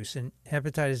reproduce. And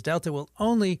hepatitis delta will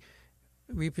only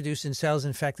reproduce in cells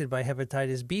infected by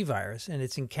hepatitis B virus, and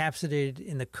it's encapsulated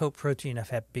in the coat protein of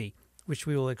hep B, which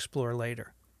we will explore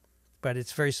later. But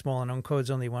it's very small and encodes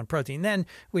only one protein. Then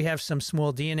we have some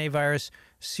small DNA virus,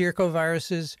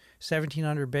 circoviruses,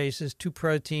 1,700 bases, 2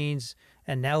 proteins,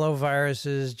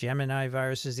 anelloviruses, Gemini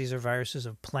viruses. These are viruses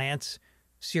of plants.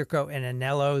 Circo and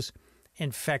anellos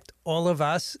infect all of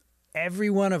us.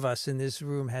 Every one of us in this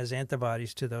room has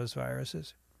antibodies to those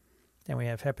viruses. Then we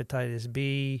have hepatitis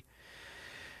B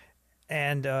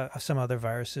and some other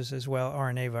viruses as well,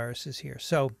 RNA viruses here.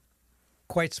 So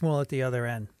quite small at the other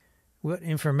end. What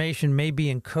information may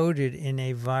be encoded in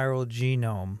a viral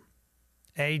genome?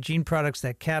 A, gene products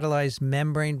that catalyze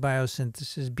membrane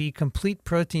biosynthesis. B, complete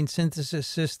protein synthesis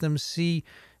systems. C,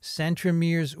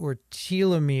 centromeres or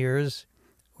telomeres.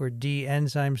 Or D,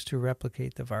 enzymes to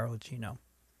replicate the viral genome.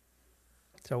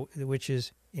 So, which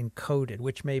is encoded,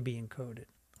 which may be encoded.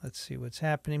 Let's see what's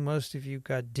happening. Most of you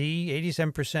got D,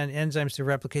 87% enzymes to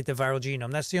replicate the viral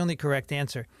genome. That's the only correct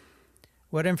answer.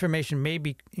 What information may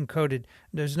be encoded?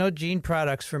 There's no gene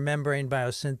products for membrane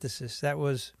biosynthesis. That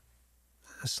was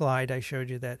a slide I showed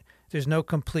you that there's no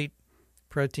complete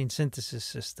protein synthesis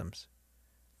systems.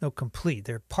 No complete.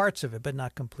 There are parts of it, but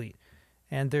not complete.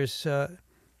 And there's no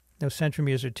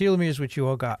centromeres or telomeres, which you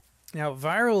all got. Now,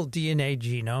 viral DNA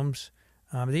genomes,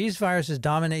 these viruses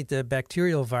dominate the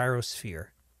bacterial virosphere,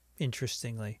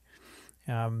 interestingly.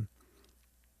 And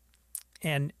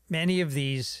many of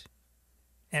these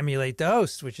emulate the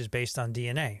host, which is based on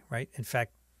DNA, right? In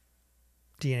fact,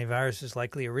 DNA viruses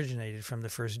likely originated from the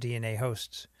first DNA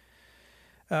hosts.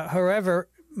 However,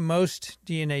 most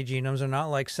DNA genomes are not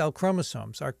like cell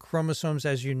chromosomes. Our chromosomes,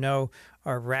 as you know,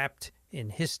 are wrapped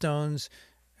in histones,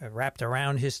 wrapped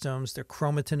around histones. They're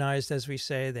chromatinized, as we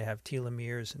say. They have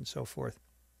telomeres and so forth.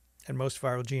 And most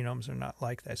viral genomes are not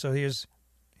like that. So here's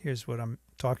what I'm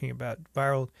talking about.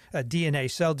 Viral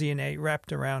DNA, cell DNA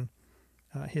wrapped around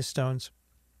histones.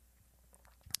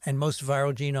 And most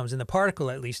viral genomes, in the particle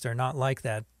at least, are not like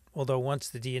that, although once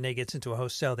the DNA gets into a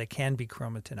host cell, they can be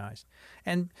chromatinized.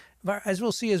 And as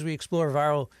we'll see as we explore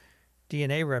viral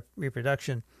DNA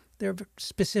reproduction, there are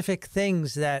specific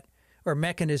things that, or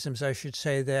mechanisms, I should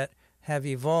say, that have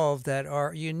evolved that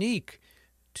are unique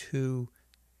to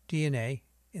DNA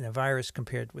in a virus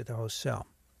compared with a host cell.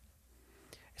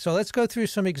 So let's go through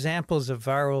some examples of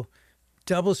viral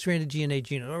double-stranded DNA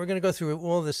genomes. We're going to go through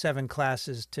all the 7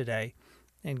 classes today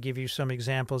and give you some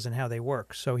examples and how they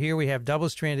work. So here we have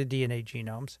double-stranded DNA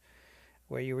genomes,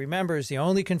 where you remember is the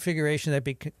only configuration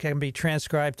that can be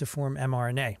transcribed to form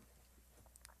mRNA.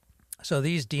 So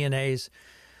these DNAs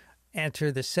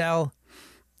enter the cell.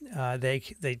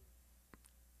 They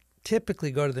typically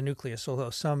go to the nucleus,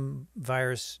 although some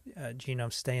virus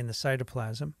genomes stay in the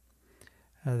cytoplasm.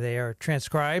 They are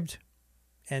transcribed,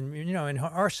 and in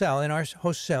our cell, in our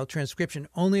host cell, transcription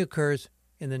only occurs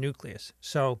in the nucleus.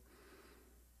 So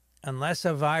unless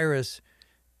a virus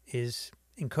is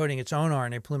encoding its own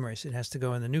RNA polymerase, it has to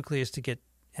go in the nucleus to get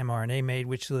mRNA made,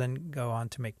 which will then go on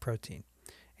to make protein.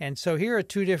 And so here are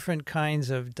 2 different kinds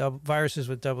of viruses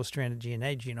with double-stranded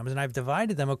DNA genomes, and I've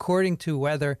divided them according to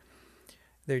whether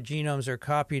their genomes are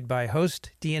copied by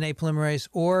host DNA polymerase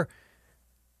or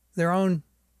their own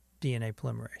DNA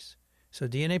polymerase. So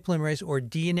DNA polymerase or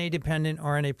DNA-dependent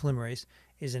RNA polymerase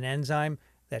is an enzyme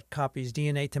that copies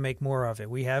DNA to make more of it.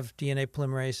 We have DNA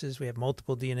polymerases. We have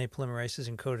multiple DNA polymerases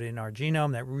encoded in our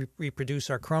genome that reproduce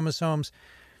our chromosomes.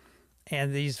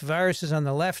 And these viruses on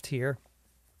the left here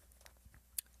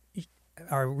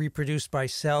are reproduced by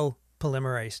cell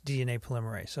polymerase, DNA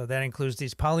polymerase. So that includes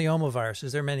these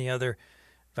polyomaviruses. There are many other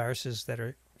viruses that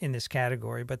are in this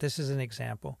category, but this is an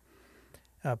example.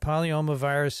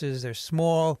 Polyomaviruses, they're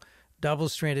small,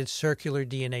 double-stranded circular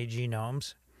DNA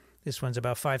genomes. This one's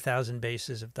about 5,000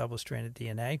 bases of double-stranded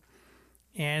DNA.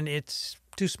 And it's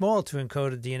too small to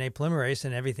encode a DNA polymerase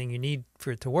and everything you need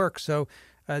for it to work. So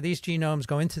these genomes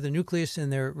go into the nucleus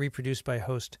and they're reproduced by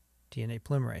host DNA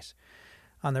polymerase.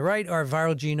 On the right are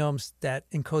viral genomes that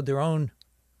encode their own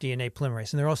DNA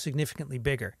polymerase, and they're all significantly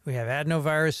bigger. We have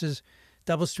adenoviruses,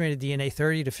 double-stranded DNA,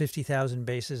 30 to 50,000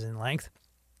 bases in length.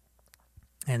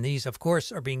 And these, of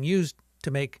course, are being used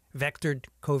to make vectored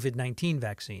COVID-19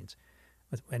 vaccines.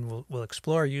 And we'll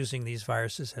explore using these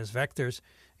viruses as vectors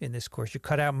in this course. You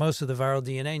cut out most of the viral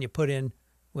DNA and you put in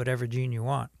whatever gene you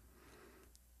want.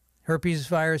 Herpes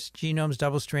virus genomes,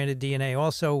 double-stranded DNA,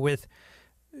 also with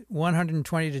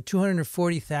 120 to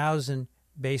 240,000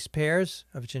 base pairs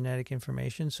of genetic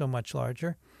information, so much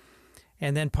larger.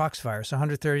 And then poxvirus,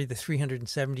 130 to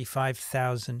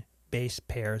 375,000 base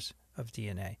pairs of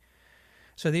DNA.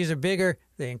 So these are bigger.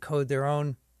 They encode their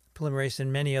own polymerase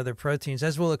and many other proteins,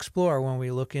 as we'll explore when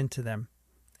we look into them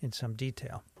in some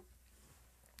detail.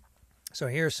 So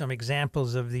here are some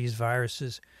examples of these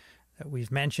viruses that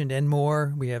we've mentioned and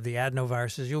more. We have the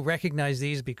adenoviruses. You'll recognize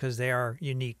these because they are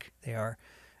unique. They are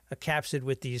a capsid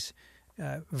with these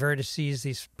vertices,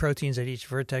 these proteins at each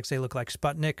vertex. They look like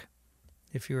Sputnik,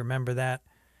 if you remember that.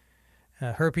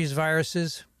 Herpes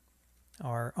viruses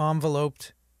are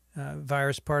enveloped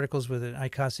virus particles with an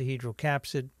icosahedral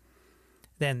capsid.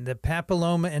 Then the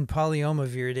papilloma and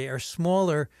polyomaviridae are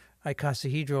smaller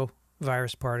icosahedral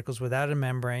virus particles without a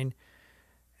membrane.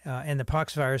 And the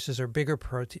poxviruses are bigger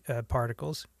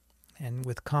particles and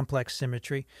with complex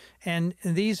symmetry. And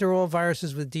these are all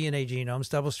viruses with DNA genomes,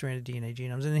 double-stranded DNA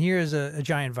genomes. And here is a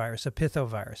giant virus, a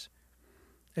pithovirus.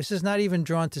 This is not even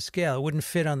drawn to scale. It wouldn't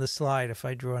fit on the slide if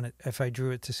I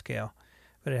drew it to scale.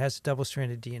 But it has a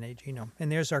double-stranded DNA genome.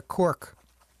 And there's our cork.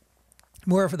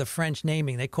 More for the French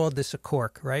naming. They called this a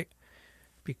cork, right?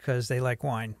 Because they like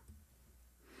wine.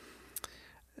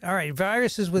 All right,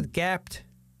 viruses with gapped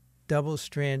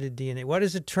double-stranded DNA. What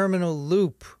is a terminal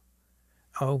loop?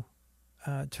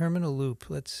 Terminal loop.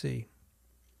 Let's see.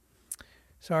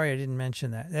 Sorry, I didn't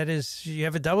mention that. That is, you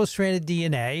have a double-stranded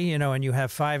DNA, and you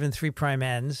have 5' and 3'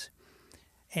 ends,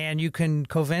 and you can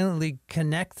covalently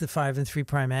connect the 5' and 3'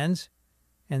 ends,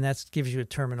 and that gives you a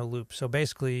terminal loop. So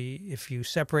basically, if you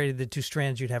separated the two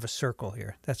strands, you'd have a circle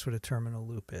here. That's what a terminal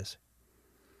loop is.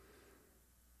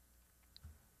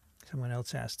 Someone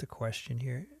else asked a question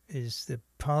here. Is the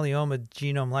polyoma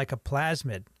genome like a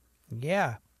plasmid?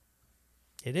 Yeah,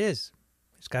 it is.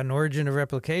 It's got an origin of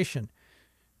replication.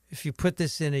 If you put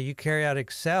this in a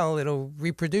eukaryotic cell, it'll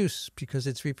reproduce because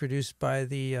it's reproduced by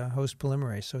the host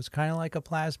polymerase. So it's kind of like a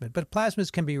plasmid. But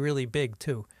plasmids can be really big,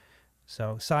 too.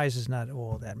 So size is not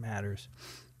all that matters.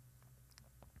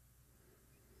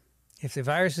 If the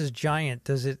virus is giant,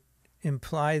 does it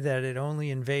imply that it only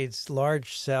invades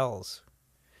large cells?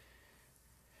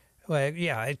 Well,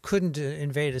 yeah, it couldn't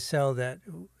invade a cell that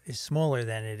is smaller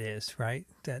than it is, right?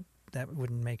 That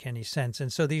wouldn't make any sense.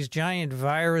 And so these giant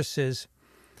viruses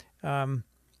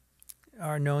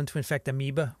are known to infect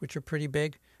amoeba, which are pretty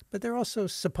big. But they're also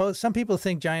some people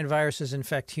think giant viruses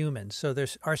infect humans. So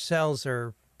our cells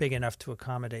are big enough to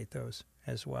accommodate those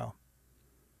as well.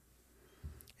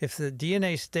 If the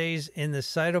DNA stays in the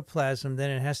cytoplasm, then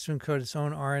it has to encode its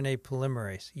own RNA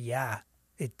polymerase. Yeah,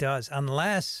 it does,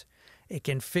 unless it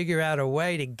can figure out a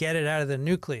way to get it out of the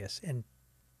nucleus. And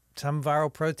some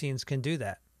viral proteins can do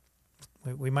that.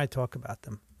 We might talk about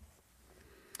them.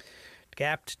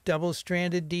 Gapped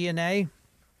double-stranded DNA.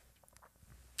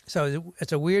 So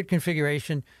it's a weird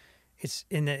configuration. It's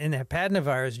in the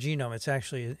hepatinovirus genome, it's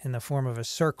actually in the form of a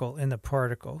circle in the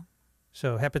particle.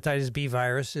 So hepatitis B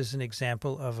virus is an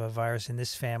example of a virus in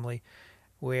this family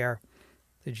where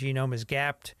the genome is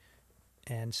gapped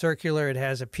and circular. It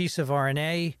has a piece of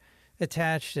RNA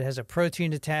attached. It has a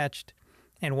protein attached.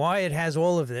 And why it has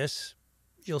all of this,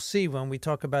 you'll see when we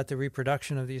talk about the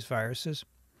reproduction of these viruses.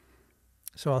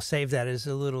 So I'll save that as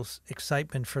a little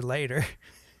excitement for later.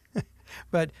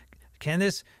 But can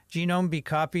this genome be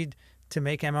copied to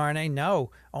make mRNA?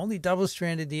 No, only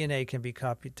double-stranded DNA can be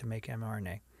copied to make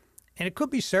mRNA. And it could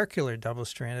be circular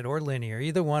double-stranded or linear.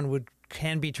 Either one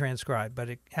can be transcribed, but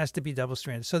it has to be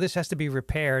double-stranded. So this has to be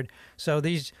repaired. So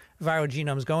these viral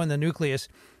genomes go in the nucleus,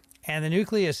 and the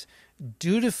nucleus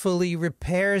dutifully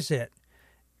repairs it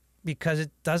because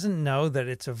it doesn't know that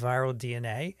it's a viral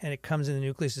DNA, and it comes in the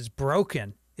nucleus, it's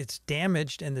broken, it's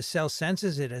damaged, and the cell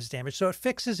senses it as damaged, so it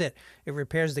fixes it. It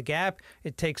repairs the gap,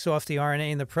 it takes off the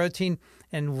RNA and the protein,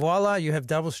 and voila, you have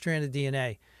double-stranded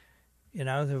DNA.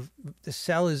 The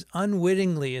cell is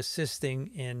unwittingly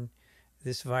assisting in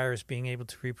this virus being able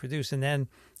to reproduce. And then,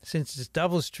 since it's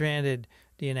double-stranded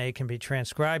DNA, it can be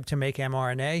transcribed to make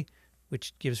mRNA,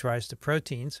 which gives rise to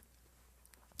proteins.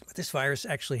 But this virus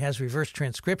actually has reverse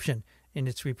transcription in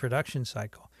its reproduction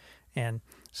cycle. And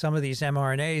some of these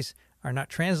mRNAs are not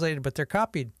translated, but they're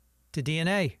copied to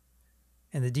DNA.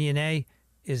 And the DNA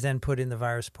is then put in the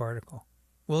virus particle.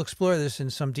 We'll explore this in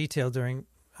some detail during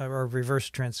our reverse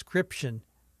transcription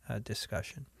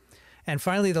discussion. And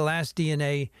finally, the last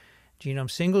DNA genome,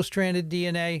 single-stranded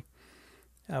DNA,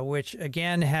 which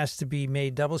again has to be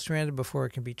made double-stranded before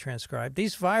it can be transcribed.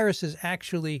 These viruses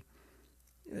actually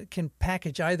can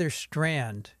package either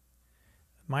strand,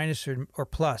 minus or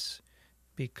plus,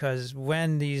 because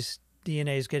when these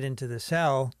DNAs get into the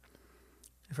cell,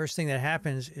 the first thing that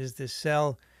happens is the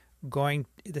cell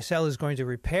is going to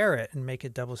repair it and make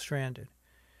it double-stranded.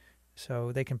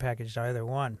 So they can package either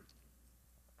one.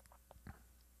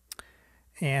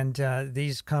 And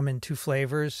these come in two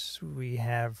flavors. We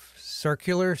have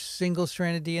circular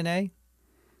single-stranded DNA,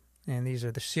 and these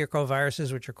are the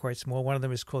circoviruses, which are quite small. One of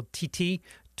them is called TT,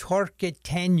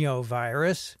 Torqueteño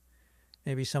virus.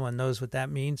 Maybe someone knows what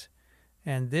that means.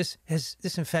 And this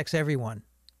infects everyone.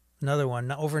 Another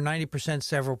one, over 90%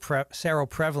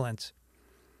 seroprevalence.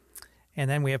 And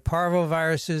then we have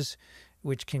parvoviruses,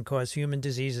 which can cause human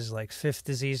diseases like fifth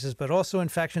diseases, but also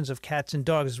infections of cats and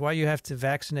dogs. This is why you have to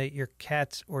vaccinate your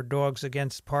cats or dogs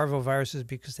against parvoviruses,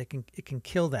 because it can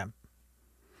kill them.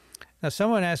 Now,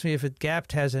 someone asked me if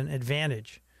GAPT has an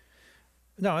advantage.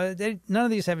 No, none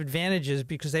of these have advantages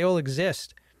because they all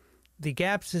exist. The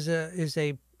GAPT is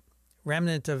a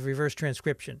remnant of reverse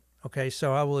transcription. Okay,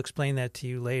 so I will explain that to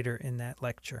you later in that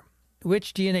lecture.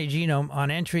 Which DNA genome on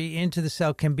entry into the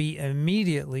cell can be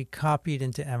immediately copied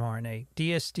into mRNA?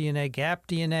 dsDNA, GAP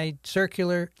DNA,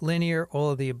 circular, linear,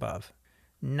 all of the above.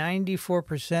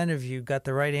 94% of you got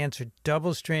the right answer,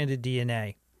 double-stranded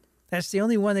DNA. That's the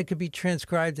only one that could be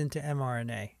transcribed into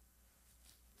mRNA.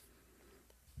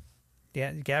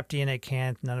 Yeah, GAP DNA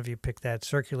can't. None of you picked that.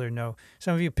 Circular, no.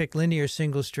 Some of you picked linear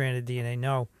single-stranded DNA.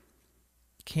 No.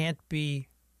 Can't be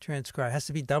transcribed. It has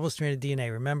to be double-stranded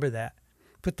DNA. Remember that.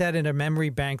 Put that in a memory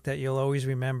bank that you'll always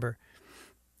remember.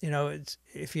 You know,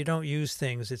 if you don't use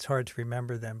things, it's hard to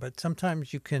remember them. But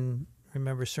sometimes you can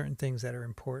remember certain things that are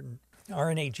important.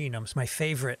 RNA genomes, my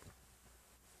favorite.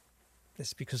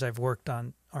 That's because I've worked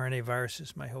on RNA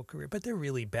viruses my whole career. But they're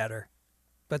really better.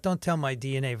 But don't tell my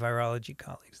DNA virology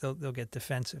colleagues. They'll get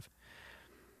defensive.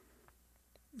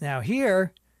 Now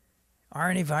here,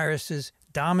 RNA viruses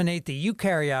dominate the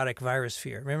eukaryotic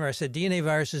virusphere. Remember, I said DNA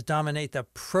viruses dominate the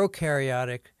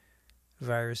prokaryotic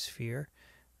virusphere.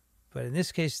 But in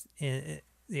this case, the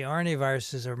RNA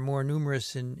viruses are more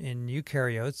numerous in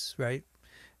eukaryotes, right?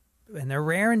 And they're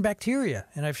rare in bacteria.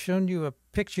 And I've shown you a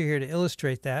picture here to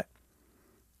illustrate that.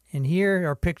 And here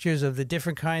are pictures of the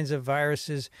different kinds of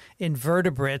viruses in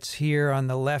vertebrates here on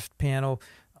the left panel,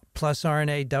 plus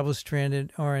RNA,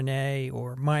 double-stranded RNA,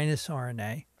 or minus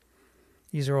RNA.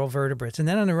 These are all vertebrates. And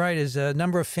then on the right is a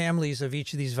number of families of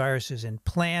each of these viruses in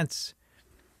plants.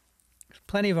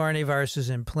 Plenty of RNA viruses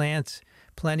in plants,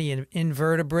 plenty in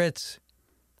invertebrates.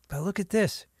 But look at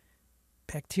this.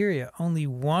 Bacteria, only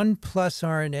one plus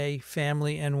RNA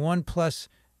family and one plus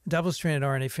double-stranded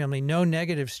RNA family, no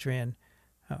negative strand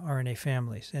RNA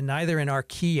families. And neither in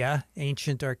archaea,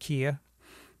 ancient archaea,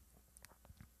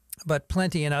 but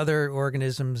plenty in other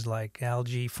organisms like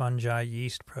algae, fungi,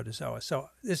 yeast, protozoa. So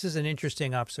this is an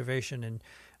interesting observation, and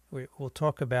we'll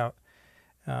talk about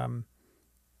it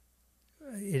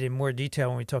in more detail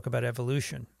when we talk about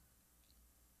evolution.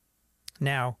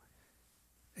 Now,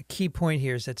 a key point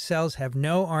here is that cells have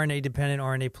no RNA-dependent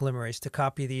RNA polymerase to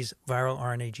copy these viral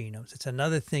RNA genomes. It's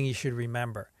another thing you should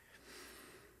remember.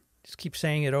 Just keep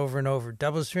saying it over and over.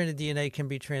 Double-stranded DNA can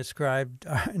be transcribed,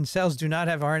 and cells do not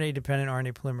have RNA-dependent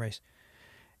RNA polymerase.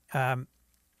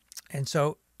 And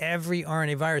so every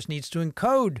RNA virus needs to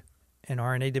encode an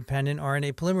RNA-dependent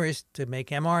RNA polymerase to make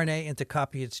mRNA and to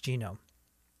copy its genome.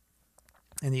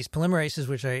 And these polymerases,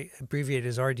 which I abbreviate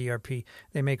as RDRP,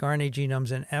 they make RNA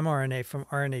genomes and mRNA from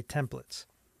RNA templates.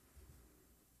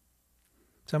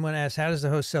 Someone asked, how does the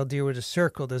host cell deal with a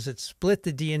circle? Does it split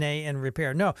the DNA and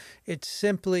repair? No, it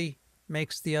simply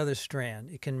makes the other strand.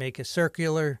 It can make a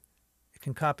circular, it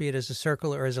can copy it as a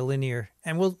circle or as a linear.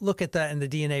 And we'll look at that in the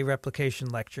DNA replication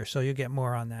lecture, so you'll get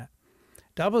more on that.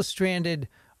 Double-stranded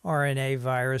RNA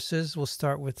viruses, we'll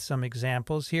start with some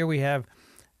examples. Here we have,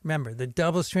 remember, the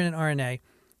double-stranded RNA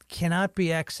cannot be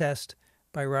accessed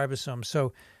by ribosomes.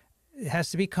 So it has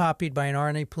to be copied by an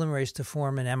RNA polymerase to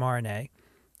form an mRNA.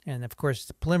 And of course,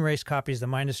 the polymerase copies the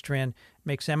minus strand,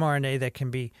 makes mRNA that can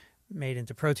be made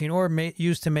into protein or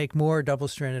used to make more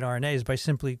double-stranded RNAs by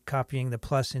simply copying the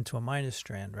plus into a minus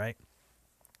strand, right?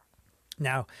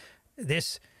 Now,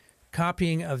 this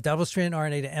copying of double-stranded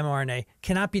RNA to mRNA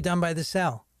cannot be done by the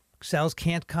cell. Cells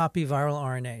can't copy viral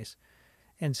RNAs.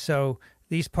 And so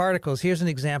these particles, here's an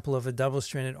example of a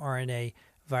double-stranded RNA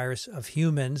virus of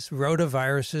humans,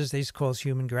 rotaviruses, these cause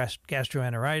human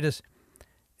gastroenteritis.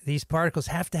 These particles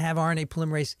have to have RNA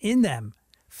polymerase in them,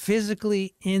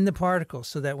 physically in the particle,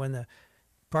 so that when the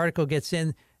particle gets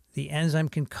in, the enzyme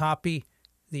can copy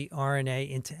the RNA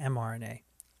into mRNA.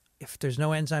 If there's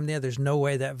no enzyme there, there's no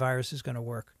way that virus is going to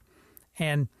work.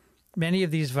 And many of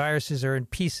these viruses are in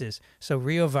pieces. So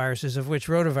reoviruses, of which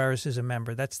rotavirus is a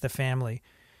member, that's the family.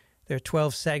 There are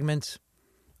 12 segments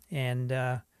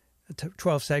and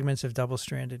 12 segments of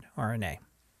double-stranded RNA.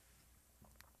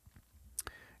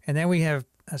 And then we have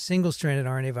single-stranded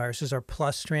RNA viruses, or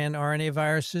plus-strand RNA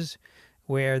viruses,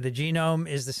 where the genome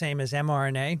is the same as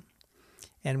mRNA,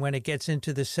 And when it gets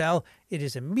into the cell, it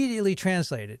is immediately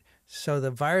translated. So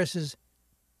the viruses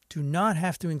do not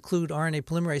have to include RNA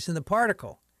polymerase in the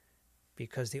particle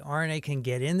because the RNA can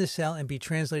get in the cell and be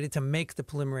translated to make the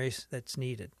polymerase that's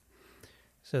needed.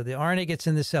 So the RNA gets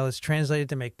in the cell, it's translated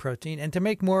to make protein. And to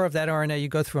make more of that RNA, you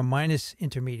go through a minus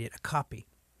intermediate, a copy.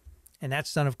 And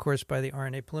that's done, of course, by the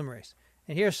RNA polymerase.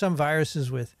 And here are some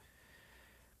viruses with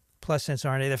plus sense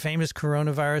RNA, the famous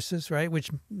coronaviruses, right, which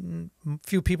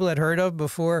few people had heard of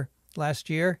before last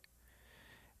year.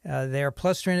 They are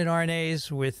plus-stranded RNAs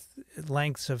with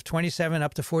lengths of 27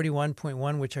 up to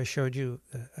 41.1, which I showed you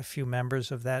a few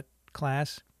members of that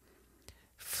class.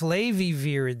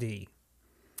 Flaviviridae,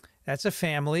 that's a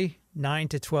family, 9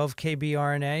 to 12 kb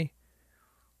RNA.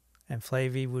 And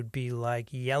flavi would be like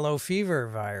yellow fever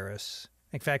virus.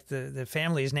 In fact, the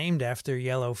family is named after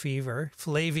yellow fever.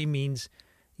 Flavi means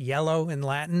yellow in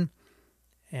Latin.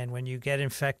 And when you get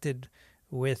infected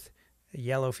with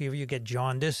yellow fever, you get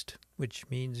jaundiced, which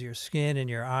means your skin and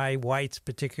your eye whites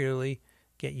particularly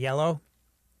get yellow.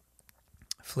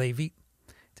 Flavi.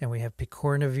 Then we have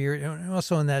picornaviridae.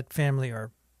 Also in that family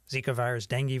are Zika virus,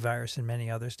 dengue virus, and many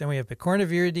others. Then we have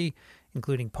picornaviridae,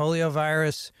 including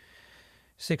poliovirus,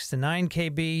 6 to 9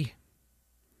 kb,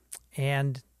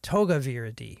 and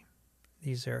togaviridae.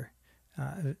 These are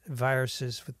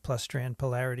viruses with plus-strand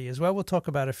polarity as well. We'll talk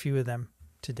about a few of them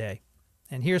today.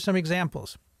 And here are some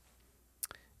examples.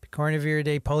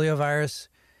 Picornaviridae, poliovirus,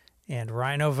 and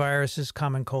rhinoviruses,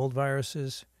 common cold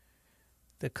viruses.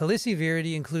 The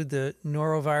caliciviridae include the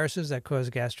noroviruses that cause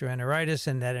gastroenteritis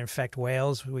and that infect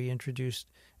whales we introduced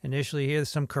initially here.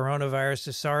 Some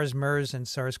coronaviruses, SARS, MERS, and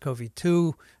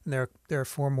SARS-CoV-2. And there are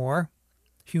 4 more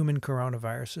human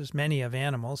coronaviruses, many of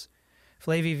animals.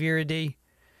 Flaviviridae,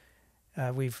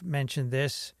 we've mentioned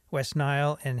this, West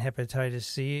Nile and hepatitis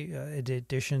C, in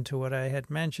addition to what I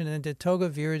had mentioned. And the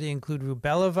togaviridae include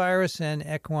rubella virus and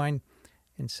equine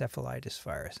encephalitis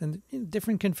virus. And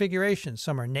different configurations.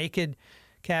 Some are naked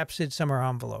capsid, some are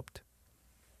enveloped.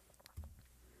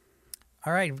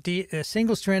 All right, a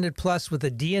single-stranded plus with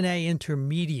a DNA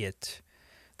intermediate.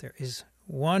 There is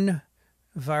one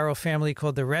viral family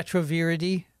called the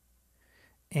retroviridae,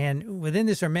 and within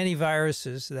this are many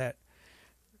viruses that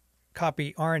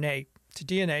copy RNA to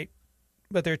DNA,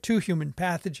 but there are 2 human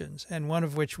pathogens, and one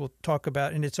of which we'll talk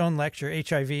about in its own lecture,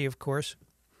 HIV, of course,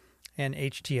 and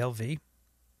HTLV.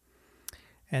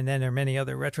 And then there are many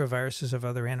other retroviruses of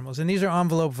other animals. And these are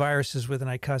envelope viruses with an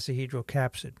icosahedral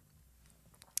capsid.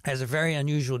 Has a very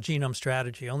unusual genome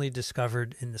strategy, only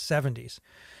discovered in the 70s.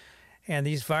 And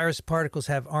these virus particles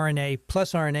have RNA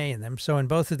plus RNA in them. So in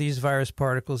both of these virus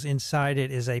particles, inside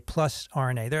it is a plus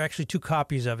RNA. There are actually 2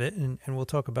 copies of it, and we'll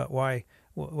talk about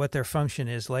what their function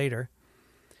is later.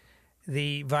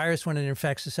 The virus, when it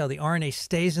infects the cell, the RNA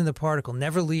stays in the particle,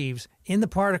 never leaves. In the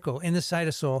particle, in the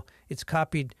cytosol, it's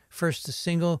copied first to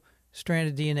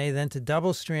single-stranded DNA, then to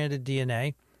double-stranded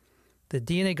DNA. The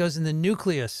DNA goes in the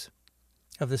nucleus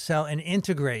of the cell and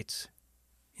integrates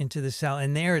into the cell,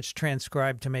 and there it's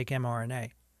transcribed to make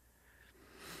mRNA.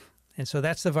 And so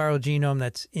that's the viral genome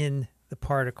that's in the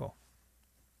particle.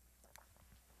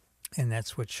 And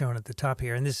that's what's shown at the top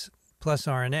here. And this plus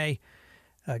RNA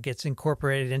gets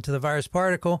incorporated into the virus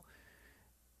particle,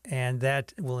 and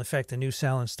that will infect a new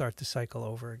cell and start the cycle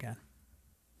over again.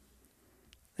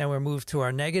 Then we're moved to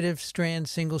our negative strand,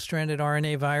 single-stranded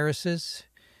RNA viruses.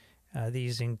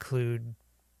 These include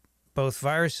both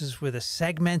viruses with a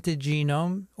segmented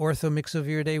genome,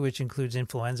 orthomyxoviridae, which includes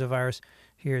influenza virus.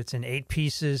 Here it's in 8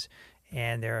 pieces.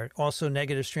 And there are also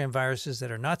negative strand viruses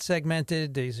that are not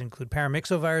segmented. These include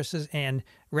paramyxoviruses and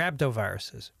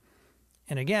rhabdoviruses.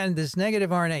 And again, this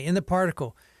negative RNA in the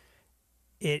particle,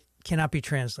 it cannot be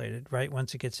translated, right,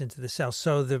 once it gets into the cell.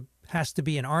 So there has to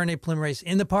be an RNA polymerase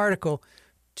in the particle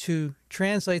to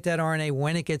translate that RNA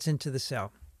when it gets into the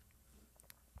cell.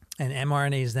 And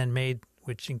mRNA is then made,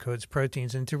 which encodes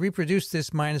proteins. And to reproduce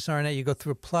this minus RNA, you go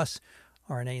through a plus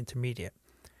RNA intermediate.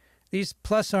 These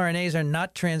plus RNAs are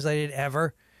not translated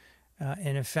ever.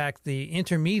 And in fact, the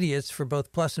intermediates for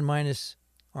both plus and minus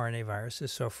RNA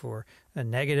viruses, so for a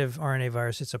negative RNA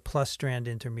virus, it's a plus strand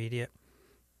intermediate.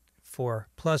 For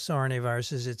plus RNA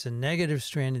viruses, it's a negative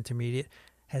strand intermediate.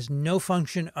 Has no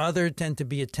function other than to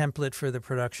be a template for the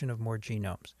production of more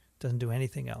genomes. Doesn't do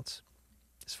anything else,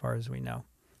 as far as we know.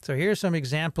 So here are some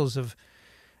examples of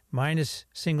minus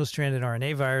single-stranded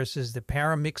RNA viruses. The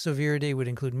paramyxoviridae would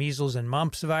include measles and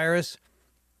mumps virus,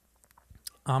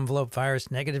 envelope virus,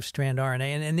 negative strand RNA.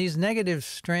 And these negative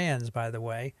strands, by the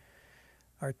way,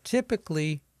 are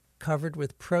typically covered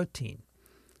with protein.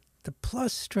 The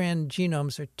plus strand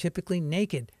genomes are typically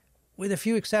naked. with a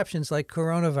few exceptions, like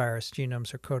coronavirus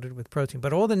genomes are coated with protein.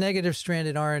 But all the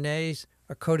negative-stranded RNAs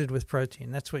are coated with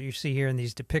protein. That's what you see here in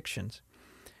these depictions.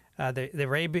 The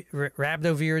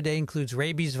rhabdoviridae includes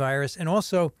rabies virus and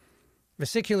also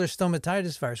vesicular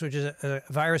stomatitis virus, which is a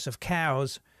virus of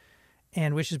cows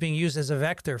and which is being used as a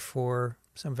vector for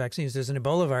some vaccines. There's an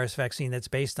Ebola virus vaccine that's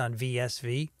based on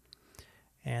VSV,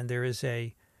 and there is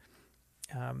a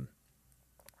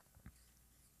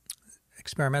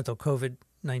experimental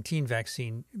COVID-19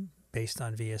 vaccine based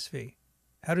on VSV.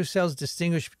 How do cells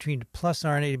distinguish between the plus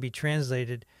RNA to be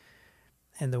translated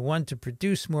and the one to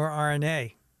produce more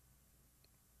RNA?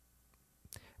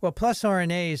 Well, plus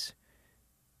RNAs,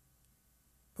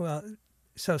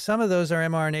 so some of those are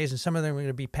mRNAs and some of them are going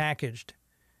to be packaged.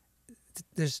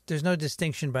 There's no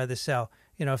distinction by the cell.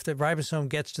 If the ribosome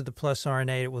gets to the plus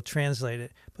RNA, it will translate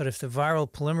it. But if the viral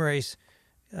polymerase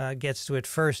gets to it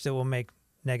first, it will make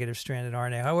negative-stranded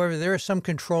RNA. However, there are some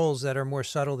controls that are more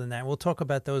subtle than that. We'll talk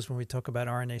about those when we talk about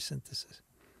RNA synthesis.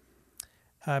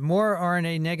 More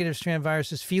RNA negative-strand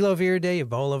viruses, filoviridae,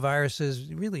 Ebola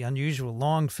viruses, really unusual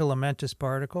long filamentous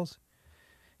particles.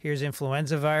 Here's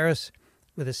influenza virus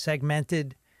with a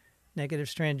segmented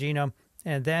negative-strand genome.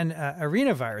 And then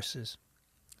arenaviruses,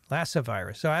 Lassa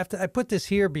virus. So I put this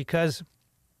here because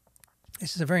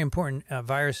this is a very important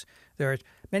virus. There are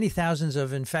many thousands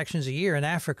of infections a year in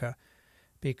Africa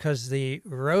because the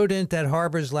rodent that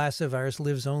harbors Lassa virus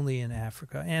lives only in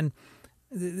Africa. And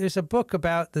there's a book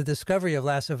about the discovery of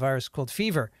Lassa virus called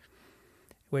Fever,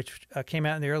 which came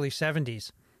out in the early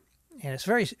 70s. And it's a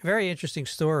very, very interesting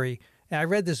story. And I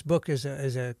read this book as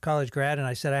a college grad, and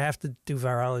I said, I have to do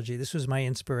virology. This was my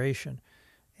inspiration.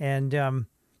 And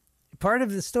part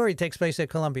of the story takes place at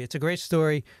Columbia. It's a great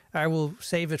story. I will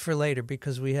save it for later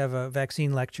because we have a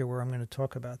vaccine lecture where I'm going to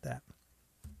talk about that.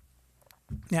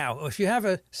 Now, if you have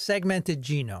a segmented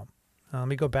genome, let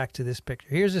me go back to this picture.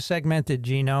 Here's a segmented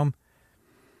genome.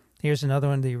 Here's another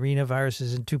one, the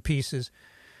arenaviruses in two pieces.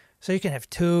 So you can have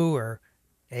 2 or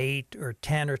 8 or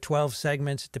 10 or 12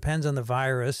 segments. It depends on the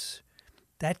virus.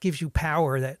 That gives you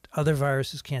power that other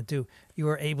viruses can't do. You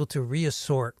are able to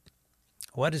reassort.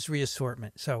 What is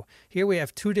reassortment? So here we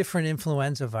have 2 different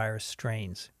influenza virus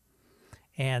strains.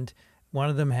 And one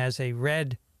of them has a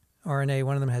red RNA,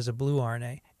 one of them has a blue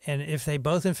RNA. And if they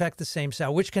both infect the same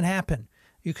cell, which can happen,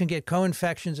 you can get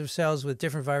co-infections of cells with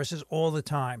different viruses all the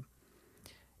time.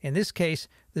 In this case,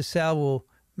 the cell will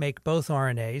make both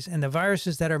RNAs, and the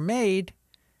viruses that are made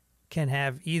can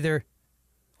have either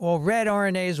all red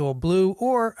RNAs, all blue,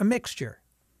 or a mixture.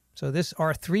 So this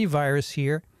R3 virus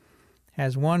here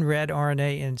has 1 red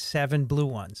RNA and 7 blue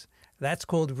ones. That's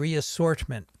called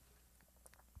reassortment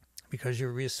because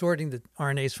you're reassorting the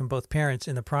RNAs from both parents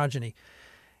in the progeny.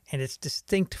 And it's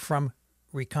distinct from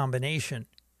recombination,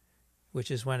 which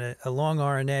is when a long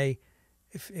RNA,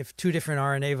 if 2 different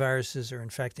RNA viruses are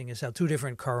infecting a cell, 2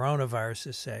 different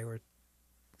coronaviruses, say, or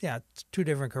 2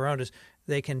 different coronas,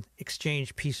 they can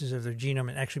exchange pieces of their genome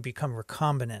and actually become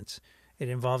recombinants. It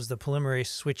involves the polymerase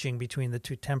switching between the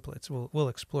 2 templates. We'll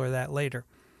explore that later.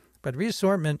 But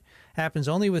reassortment happens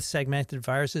only with segmented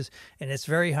viruses, and it's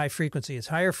very high frequency. It's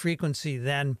higher frequency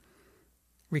than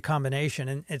recombination.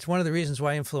 And it's one of the reasons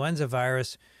why influenza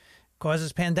virus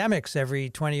causes pandemics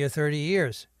every 20 or 30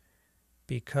 years,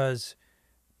 because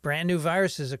brand new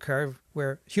viruses occur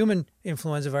where human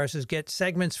influenza viruses get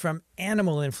segments from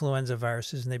animal influenza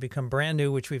viruses, and they become brand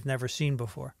new, which we've never seen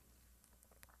before.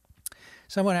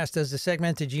 Someone asked, does the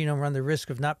segmented genome run the risk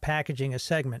of not packaging a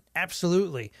segment?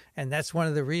 Absolutely. And that's one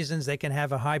of the reasons they can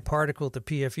have a high particle to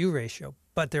PFU ratio.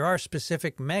 But there are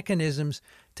specific mechanisms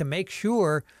to make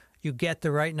sure you get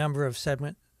the right number of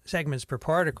segments per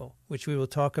particle, which we will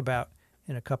talk about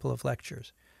in a couple of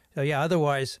lectures. So yeah,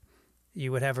 otherwise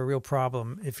you would have a real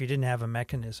problem if you didn't have a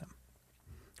mechanism.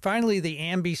 Finally, the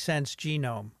ambisense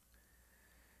genome.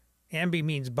 Ambi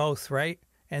means both, right?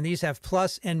 And these have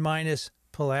plus and minus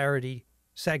polarity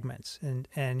segments.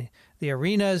 And the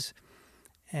arenas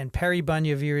and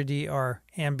peribunyiviridie are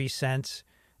ambisense.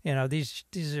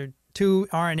 These are 2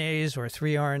 RNAs or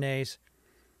 3 RNAs.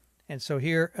 And so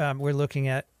here we're looking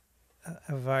at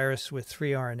a virus with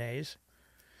 3 RNAs.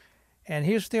 And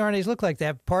here's what the RNAs look like. They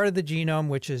have part of the genome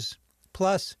which is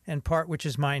plus and part which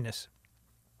is minus.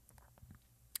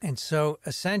 And so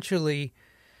essentially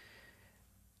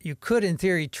you could, in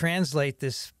theory, translate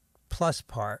this plus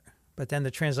part, but then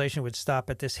the translation would stop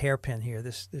at this hairpin here,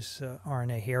 this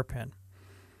RNA hairpin.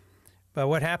 But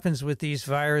what happens with these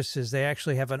viruses, they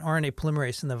actually have an RNA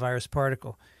polymerase in the virus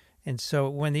particle. And so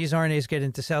when these RNAs get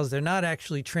into cells, they're not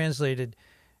actually translated.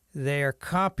 They are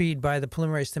copied by the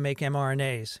polymerase to make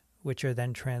mRNAs, which are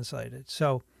then translated.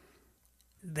 So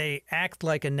they act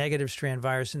like a negative strand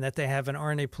virus in that they have an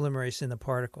RNA polymerase in the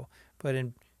particle. But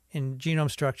in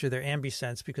genome structure, they're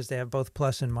ambisense because they have both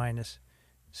plus and minus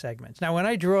segments. Now, when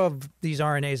I draw these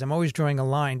RNAs, I'm always drawing a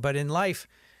line, but in life,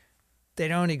 they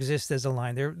don't exist as a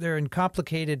line. They're in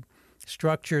complicated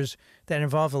structures that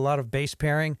involve a lot of base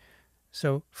pairing.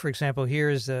 So, for example, here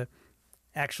is the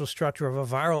actual structure of a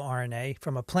viral RNA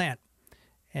from a plant.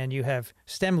 And you have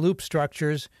stem loop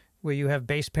structures where you have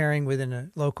base pairing within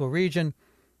a local region.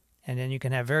 And then you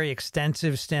can have very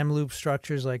extensive stem loop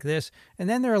structures like this. And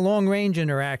then there are long-range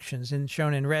interactions. And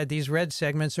shown in red, these red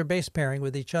segments are base pairing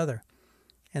with each other.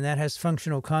 And that has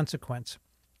functional consequence.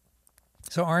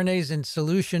 So RNAs in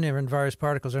solution in virus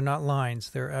particles are not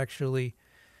lines. They're actually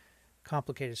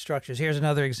complicated structures. Here's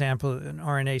another example, an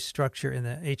RNA structure in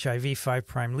the HIV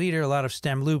 5' leader, a lot of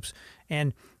stem loops.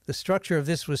 And the structure of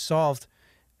this was solved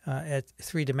at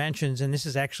 3 dimensions, and this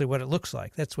is actually what it looks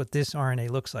like. That's what this RNA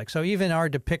looks like. So even our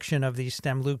depiction of these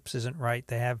stem loops isn't right.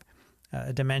 They have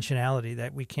a dimensionality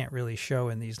that we can't really show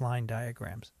in these line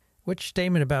diagrams. Which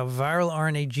statement about viral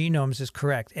RNA genomes is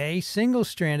correct? A,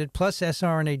 single-stranded plus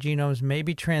sRNA genomes may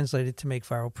be translated to make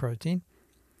viral protein.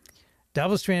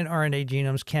 Double-stranded RNA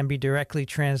genomes can be directly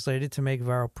translated to make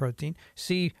viral protein.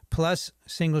 C, plus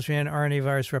single-stranded RNA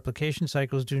virus replication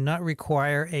cycles do not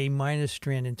require a minus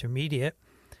strand intermediate.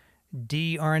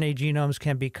 D, RNA genomes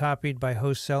can be copied by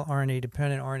host cell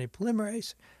RNA-dependent RNA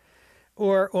polymerase,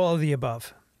 or all of the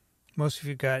above. Most of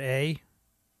you got A,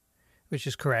 which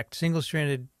is correct.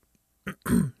 Single-stranded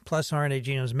plus RNA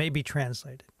genomes may be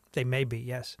translated. They may be,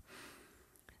 yes.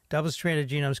 Double-stranded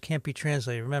genomes can't be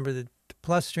translated. Remember, the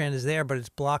plus strand is there, but it's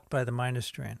blocked by the minus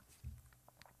strand.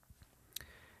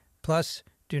 Plus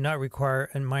do not require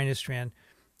a minus strand.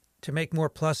 To make more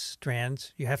plus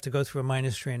strands, you have to go through a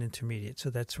minus strand intermediate,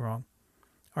 so that's wrong.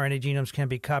 RNA genomes can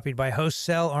be copied by host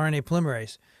cell RNA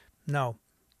polymerase. No.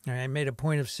 I made a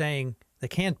point of saying they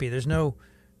can't be. There's no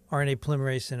RNA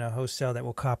polymerase in a host cell that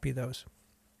will copy those.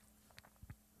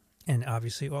 And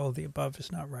obviously all of the above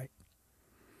is not right.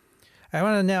 I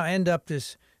want to now end up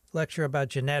this lecture about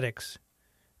genetics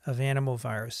of animal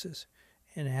viruses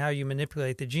and how you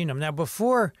manipulate the genome. Now,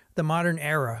 before the modern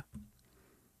era,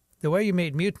 the way you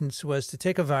made mutants was to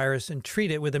take a virus and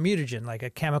treat it with a mutagen, like a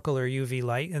chemical or UV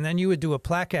light, and then you would do a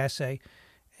plaque assay,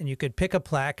 and you could pick a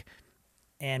plaque,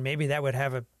 and maybe that would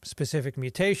have a specific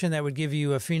mutation that would give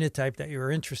you a phenotype that you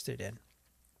were interested in.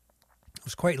 It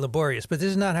was quite laborious, but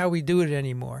this is not how we do it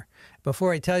anymore.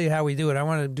 Before I tell you how we do it, I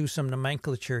want to do some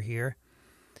nomenclature here.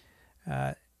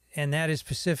 And that is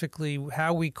specifically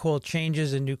how we call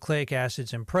changes in nucleic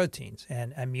acids and proteins.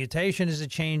 And a mutation is a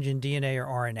change in DNA or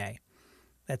RNA.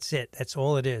 That's it. That's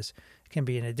all it is. It can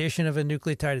be an addition of a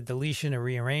nucleotide, a deletion, a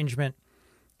rearrangement,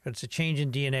 but it's a change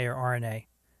in DNA or RNA.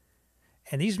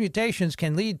 And these mutations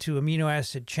can lead to amino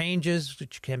acid changes,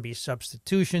 which can be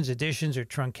substitutions, additions, or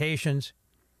truncations.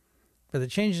 But the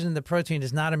changes in the protein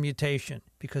is not a mutation,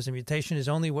 because a mutation is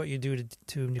only what you do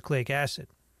to nucleic acid.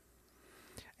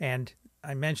 And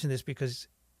I mention this because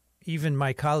even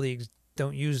my colleagues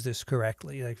don't use this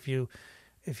correctly. Like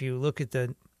if you look at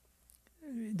the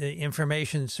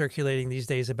information circulating these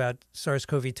days about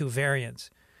SARS-CoV-2 variants,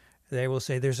 they will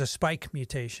say there's a spike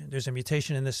mutation. There's a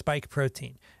mutation in the spike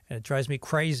protein. And it drives me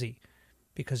crazy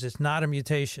because it's not a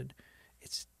mutation.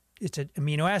 It's an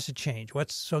amino acid change.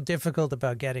 What's so difficult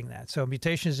about getting that? So a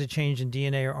mutation is a change in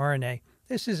DNA or RNA.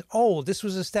 This is old. This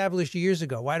was established years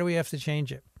ago. Why do we have to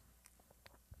change it?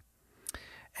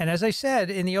 And as I said,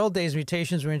 in the old days,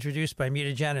 mutations were introduced by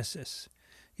mutagenesis.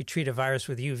 You treat a virus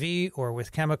with UV or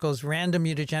with chemicals, random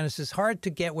mutagenesis, hard to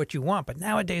get what you want. But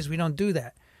nowadays, we don't do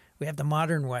that. We have the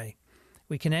modern way.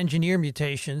 We can engineer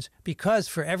mutations because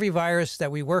for every virus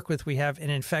that we work with, we have an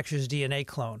infectious DNA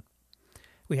clone.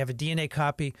 We have a DNA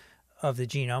copy of the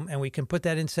genome, and we can put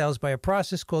that in cells by a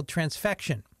process called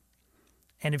transfection.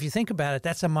 And if you think about it,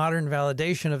 that's a modern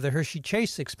validation of the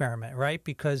Hershey-Chase experiment, right?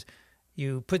 Because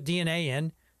you put DNA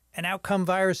in, and out come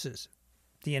viruses.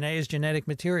 DNA is genetic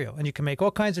material, and you can make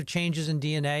all kinds of changes in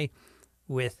DNA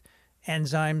with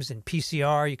enzymes and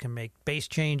PCR. You can make base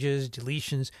changes,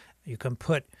 deletions. You can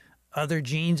put other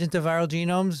genes into viral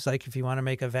genomes, like if you want to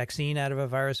make a vaccine out of a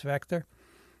virus vector.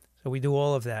 So we do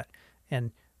all of that.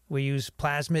 And we use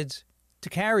plasmids to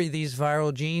carry these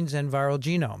viral genes and viral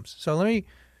genomes. So let me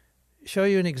show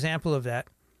you an example of that.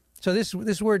 So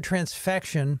this word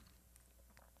transfection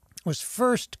was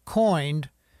first coined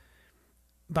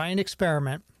by an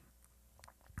experiment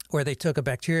where they took a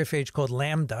bacteriophage called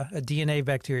Lambda, a DNA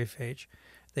bacteriophage.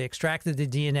 They extracted the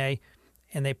DNA,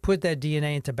 and they put that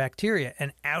DNA into bacteria,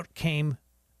 and out came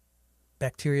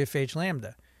bacteriophage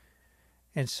Lambda.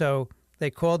 And so they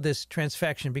called this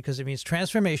transfection because it means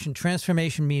transformation.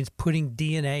 Transformation means putting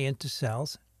DNA into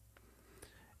cells.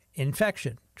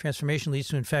 Infection. Transformation leads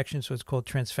to infection, so it's called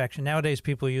transfection. Nowadays,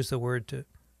 people use the word to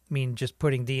mean just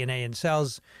putting DNA in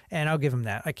cells, and I'll give them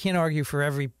that. I can't argue for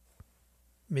every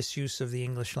misuse of the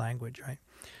English language, right?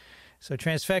 So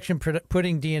transfection,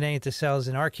 putting DNA into cells,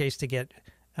 in our case, to get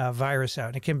virus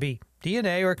out. It can be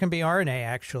DNA or it can be RNA,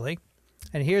 actually.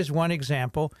 And here's one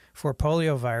example for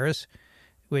poliovirus,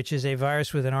 which is a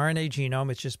virus with an RNA genome.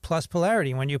 It's just plus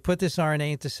polarity. When you put this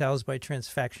RNA into cells by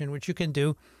transfection, which you can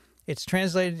do, it's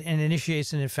translated and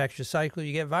initiates an infectious cycle.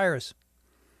 You get virus.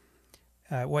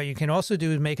 What you can also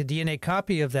do is make a DNA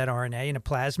copy of that RNA in a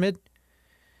plasmid,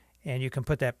 and you can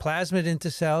put that plasmid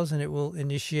into cells, and it will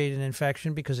initiate an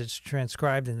infection because it's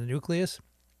transcribed in the nucleus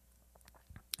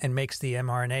and makes the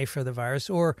mRNA for the virus.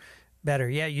 Or better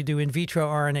yet, you do in vitro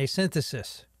RNA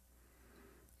synthesis.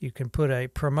 You can put a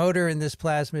promoter in this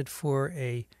plasmid for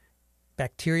a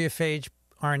bacteriophage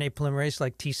RNA polymerase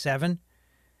like T7,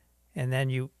 and then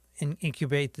you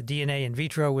incubate the DNA in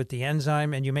vitro with the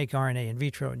enzyme, and you make RNA in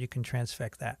vitro, and you can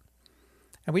transfect that.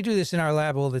 And we do this in our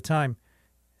lab all the time,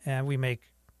 and we make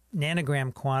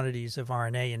nanogram quantities of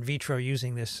RNA in vitro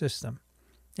using this system,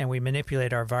 and we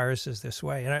manipulate our viruses this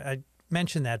way. And I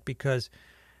mention that because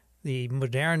the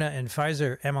Moderna and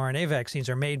Pfizer mRNA vaccines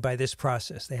are made by this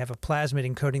process. They have a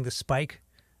plasmid encoding the spike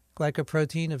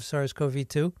glycoprotein of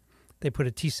SARS-CoV-2. They put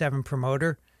a T7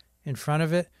 promoter in front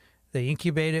of it. They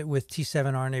incubate it with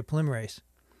T7 RNA polymerase,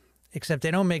 except they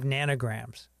don't make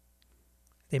nanograms.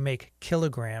 They make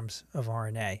kilograms of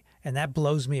RNA, and that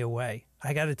blows me away.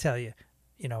 I got to tell you,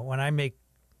 when I make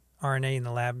RNA in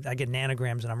the lab, I get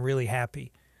nanograms, and I'm really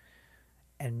happy.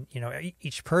 And,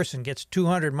 each person gets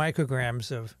 200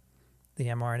 micrograms of the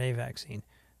mRNA vaccine.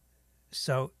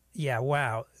 So, yeah,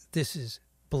 wow, this is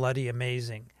bloody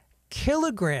amazing.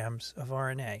 Kilograms of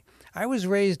RNA. I was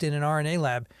raised in an RNA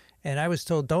lab, and I was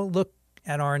told, don't look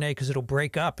at RNA because it'll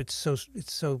break up. It's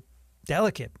so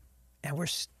delicate. And we're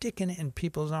sticking it in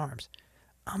people's arms.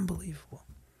 Unbelievable.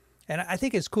 And I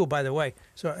think it's cool, by the way.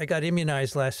 So I got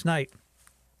immunized last night.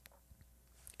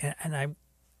 And I'm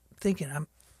thinking,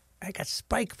 I got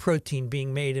spike protein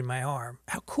being made in my arm.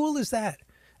 How cool is that?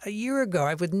 A year ago,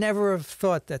 I would never have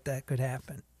thought that could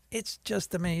happen. It's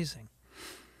just amazing.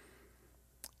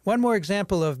 One more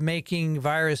example of making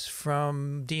virus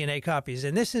from DNA copies.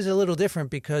 And this is a little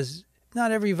different because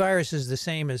not every virus is the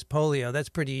same as polio. That's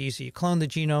pretty easy. You clone the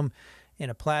genome in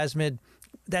a plasmid.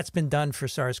 That's been done for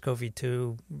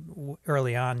SARS-CoV-2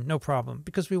 early on, no problem,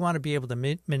 because we want to be able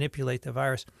to manipulate the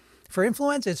virus. For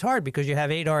influenza, it's hard because you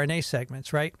have 8 RNA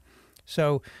segments, right?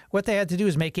 So what they had to do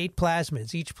is make 8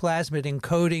 plasmids, each plasmid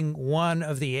encoding one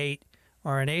of the 8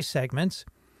 RNA segments.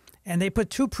 And they put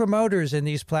 2 promoters in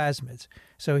these plasmids.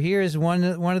 So here's one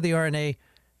of the RNA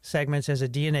segments as a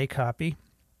DNA copy.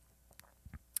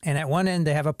 And at one end,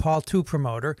 they have a Pol2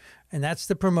 promoter. And that's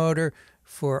the promoter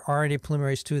for RNA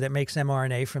polymerase II that makes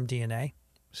mRNA from DNA.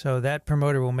 So that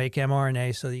promoter will make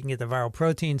mRNA so that you can get the viral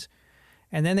proteins.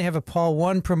 And then they have a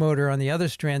Pol1 promoter on the other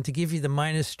strand to give you the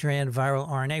minus strand viral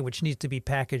RNA, which needs to be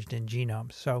packaged in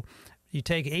genomes. So you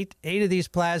take eight of these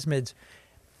plasmids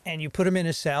and you put them in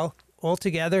a cell all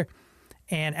together,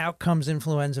 and out comes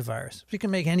influenza virus. So you can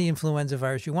make any influenza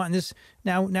virus you want. And this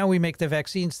now we make the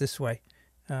vaccines this way.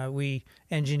 We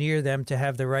engineer them to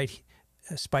have the right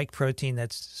spike protein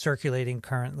that's circulating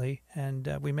currently,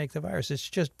 and we make the virus. It's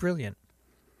just brilliant.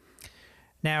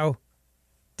 Now,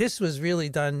 this was really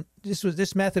done.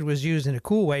 This method was used in a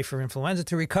cool way for influenza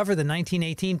to recover the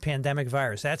 1918 pandemic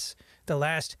virus. That's the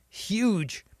last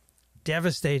huge,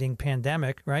 devastating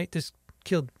pandemic, right? This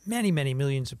killed many, many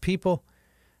millions of people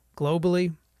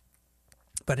globally.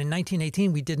 But in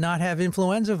 1918, we did not have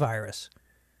influenza virus.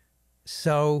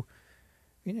 So,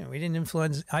 we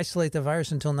didn't isolate the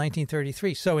virus until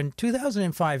 1933. So in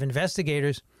 2005,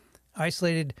 investigators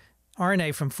isolated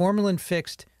RNA from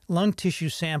formalin-fixed lung tissue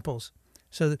samples.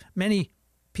 So many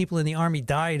people in the Army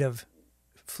died of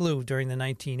flu during the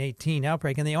 1918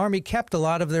 outbreak, and the Army kept a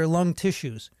lot of their lung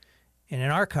tissues in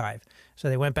an archive. So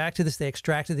they went back to this, they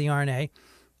extracted the RNA,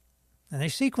 and they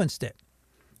sequenced it.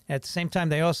 At the same time,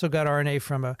 they also got RNA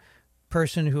from a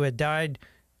person who had died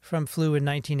from flu in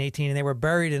 1918, and they were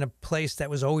buried in a place that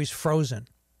was always frozen.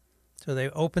 So they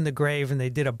opened the grave, and they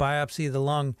did a biopsy of the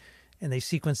lung, and they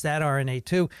sequenced that RNA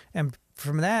too. And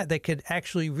from that, they could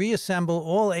actually reassemble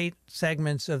all 8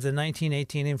 segments of the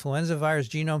 1918 influenza virus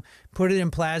genome, put it in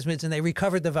plasmids, and they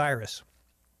recovered the virus.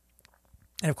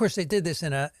 And of course, they did this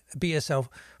in a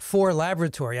BSL-4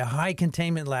 laboratory, a high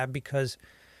containment lab, because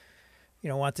you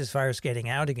don't want this virus getting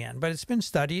out again. But it's been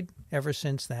studied ever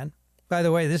since then. By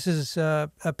the way, this is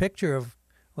a picture of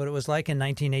what it was like in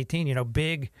 1918,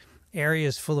 big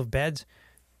areas full of beds.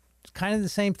 It's kind of the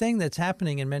same thing that's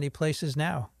happening in many places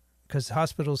now because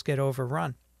hospitals get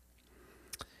overrun.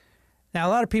 Now,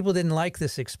 a lot of people didn't like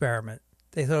this experiment.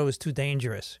 They thought it was too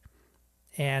dangerous.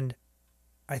 And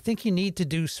I think you need to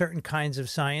do certain kinds of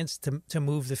science to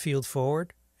move the field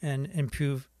forward and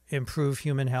improve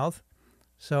human health.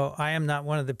 So I am not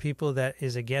one of the people that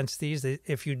is against these.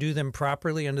 If you do them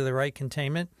properly under the right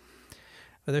containment.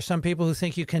 But there's some people who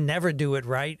think you can never do it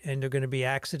right and there are going to be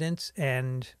accidents,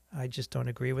 and I just don't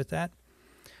agree with that.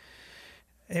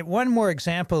 One more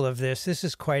example of this. This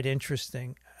is quite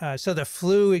interesting. So the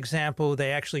flu example,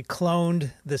 they actually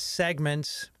cloned the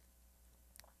segments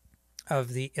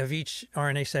of each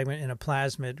RNA segment in a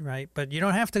plasmid, right? But you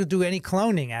don't have to do any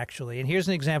cloning, actually. And here's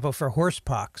an example for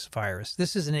horsepox virus.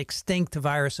 This is an extinct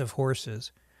virus of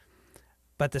horses,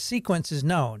 but the sequence is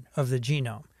known of the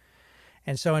genome.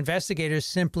 And so investigators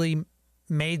simply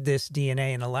made this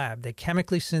DNA in a lab. They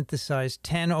chemically synthesized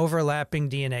 10 overlapping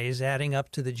DNAs adding up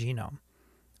to the genome,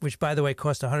 which, by the way,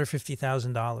 cost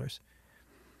 $150,000.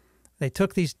 They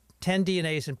took these 10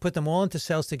 DNAs and put them all into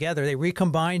cells together. They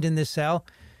recombined in this cell,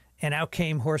 and out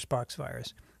came horsepox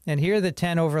virus. And here are the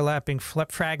 10 overlapping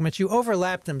fragments. You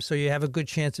overlap them so you have a good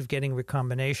chance of getting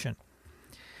recombination.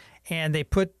 And they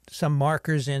put some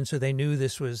markers in so they knew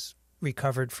this was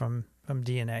recovered from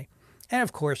DNA. And,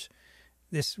 of course,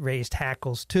 this raised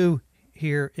hackles, too.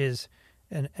 Here is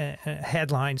a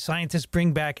headline: Scientists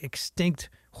bring back extinct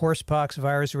horsepox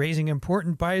virus, raising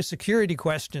important biosecurity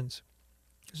questions.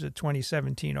 This is a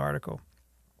 2017 article.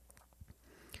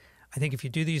 I think if you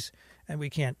do these, and we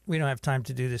don't have time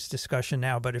to do this discussion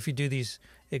now, but if you do these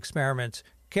experiments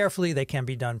carefully, they can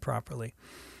be done properly.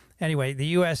 Anyway, the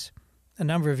U.S. a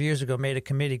number of years ago made a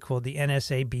committee called the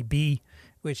NSABB,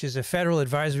 which is a federal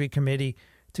advisory committee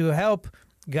to help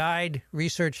guide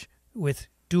research with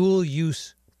dual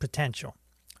use potential.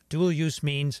 Dual use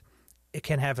means it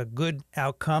can have a good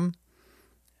outcome,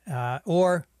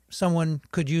 or someone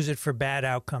could use it for bad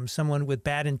outcomes. Someone with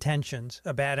bad intentions,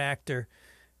 a bad actor,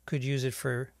 could use it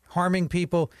for harming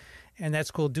people, and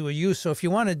that's called dual use. So if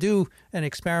you want to do an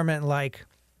experiment like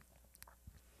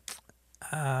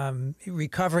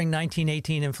recovering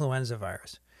 1918 influenza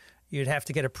virus, you'd have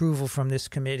to get approval from this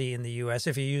committee in the U.S.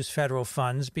 if you use federal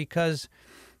funds, because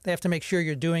they have to make sure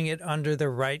you're doing it under the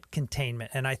right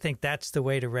containment. And I think that's the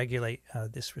way to regulate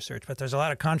this research. But there's a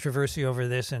lot of controversy over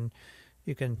this, and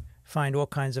you can find all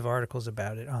kinds of articles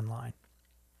about it online.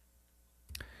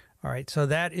 All right, so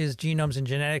that is Genomes and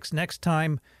Genetics. Next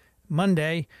time,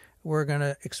 Monday, we're going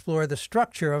to explore the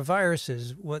structure of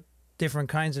viruses, what different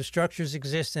kinds of structures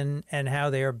exist, and how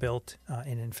they are built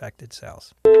in infected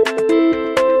cells.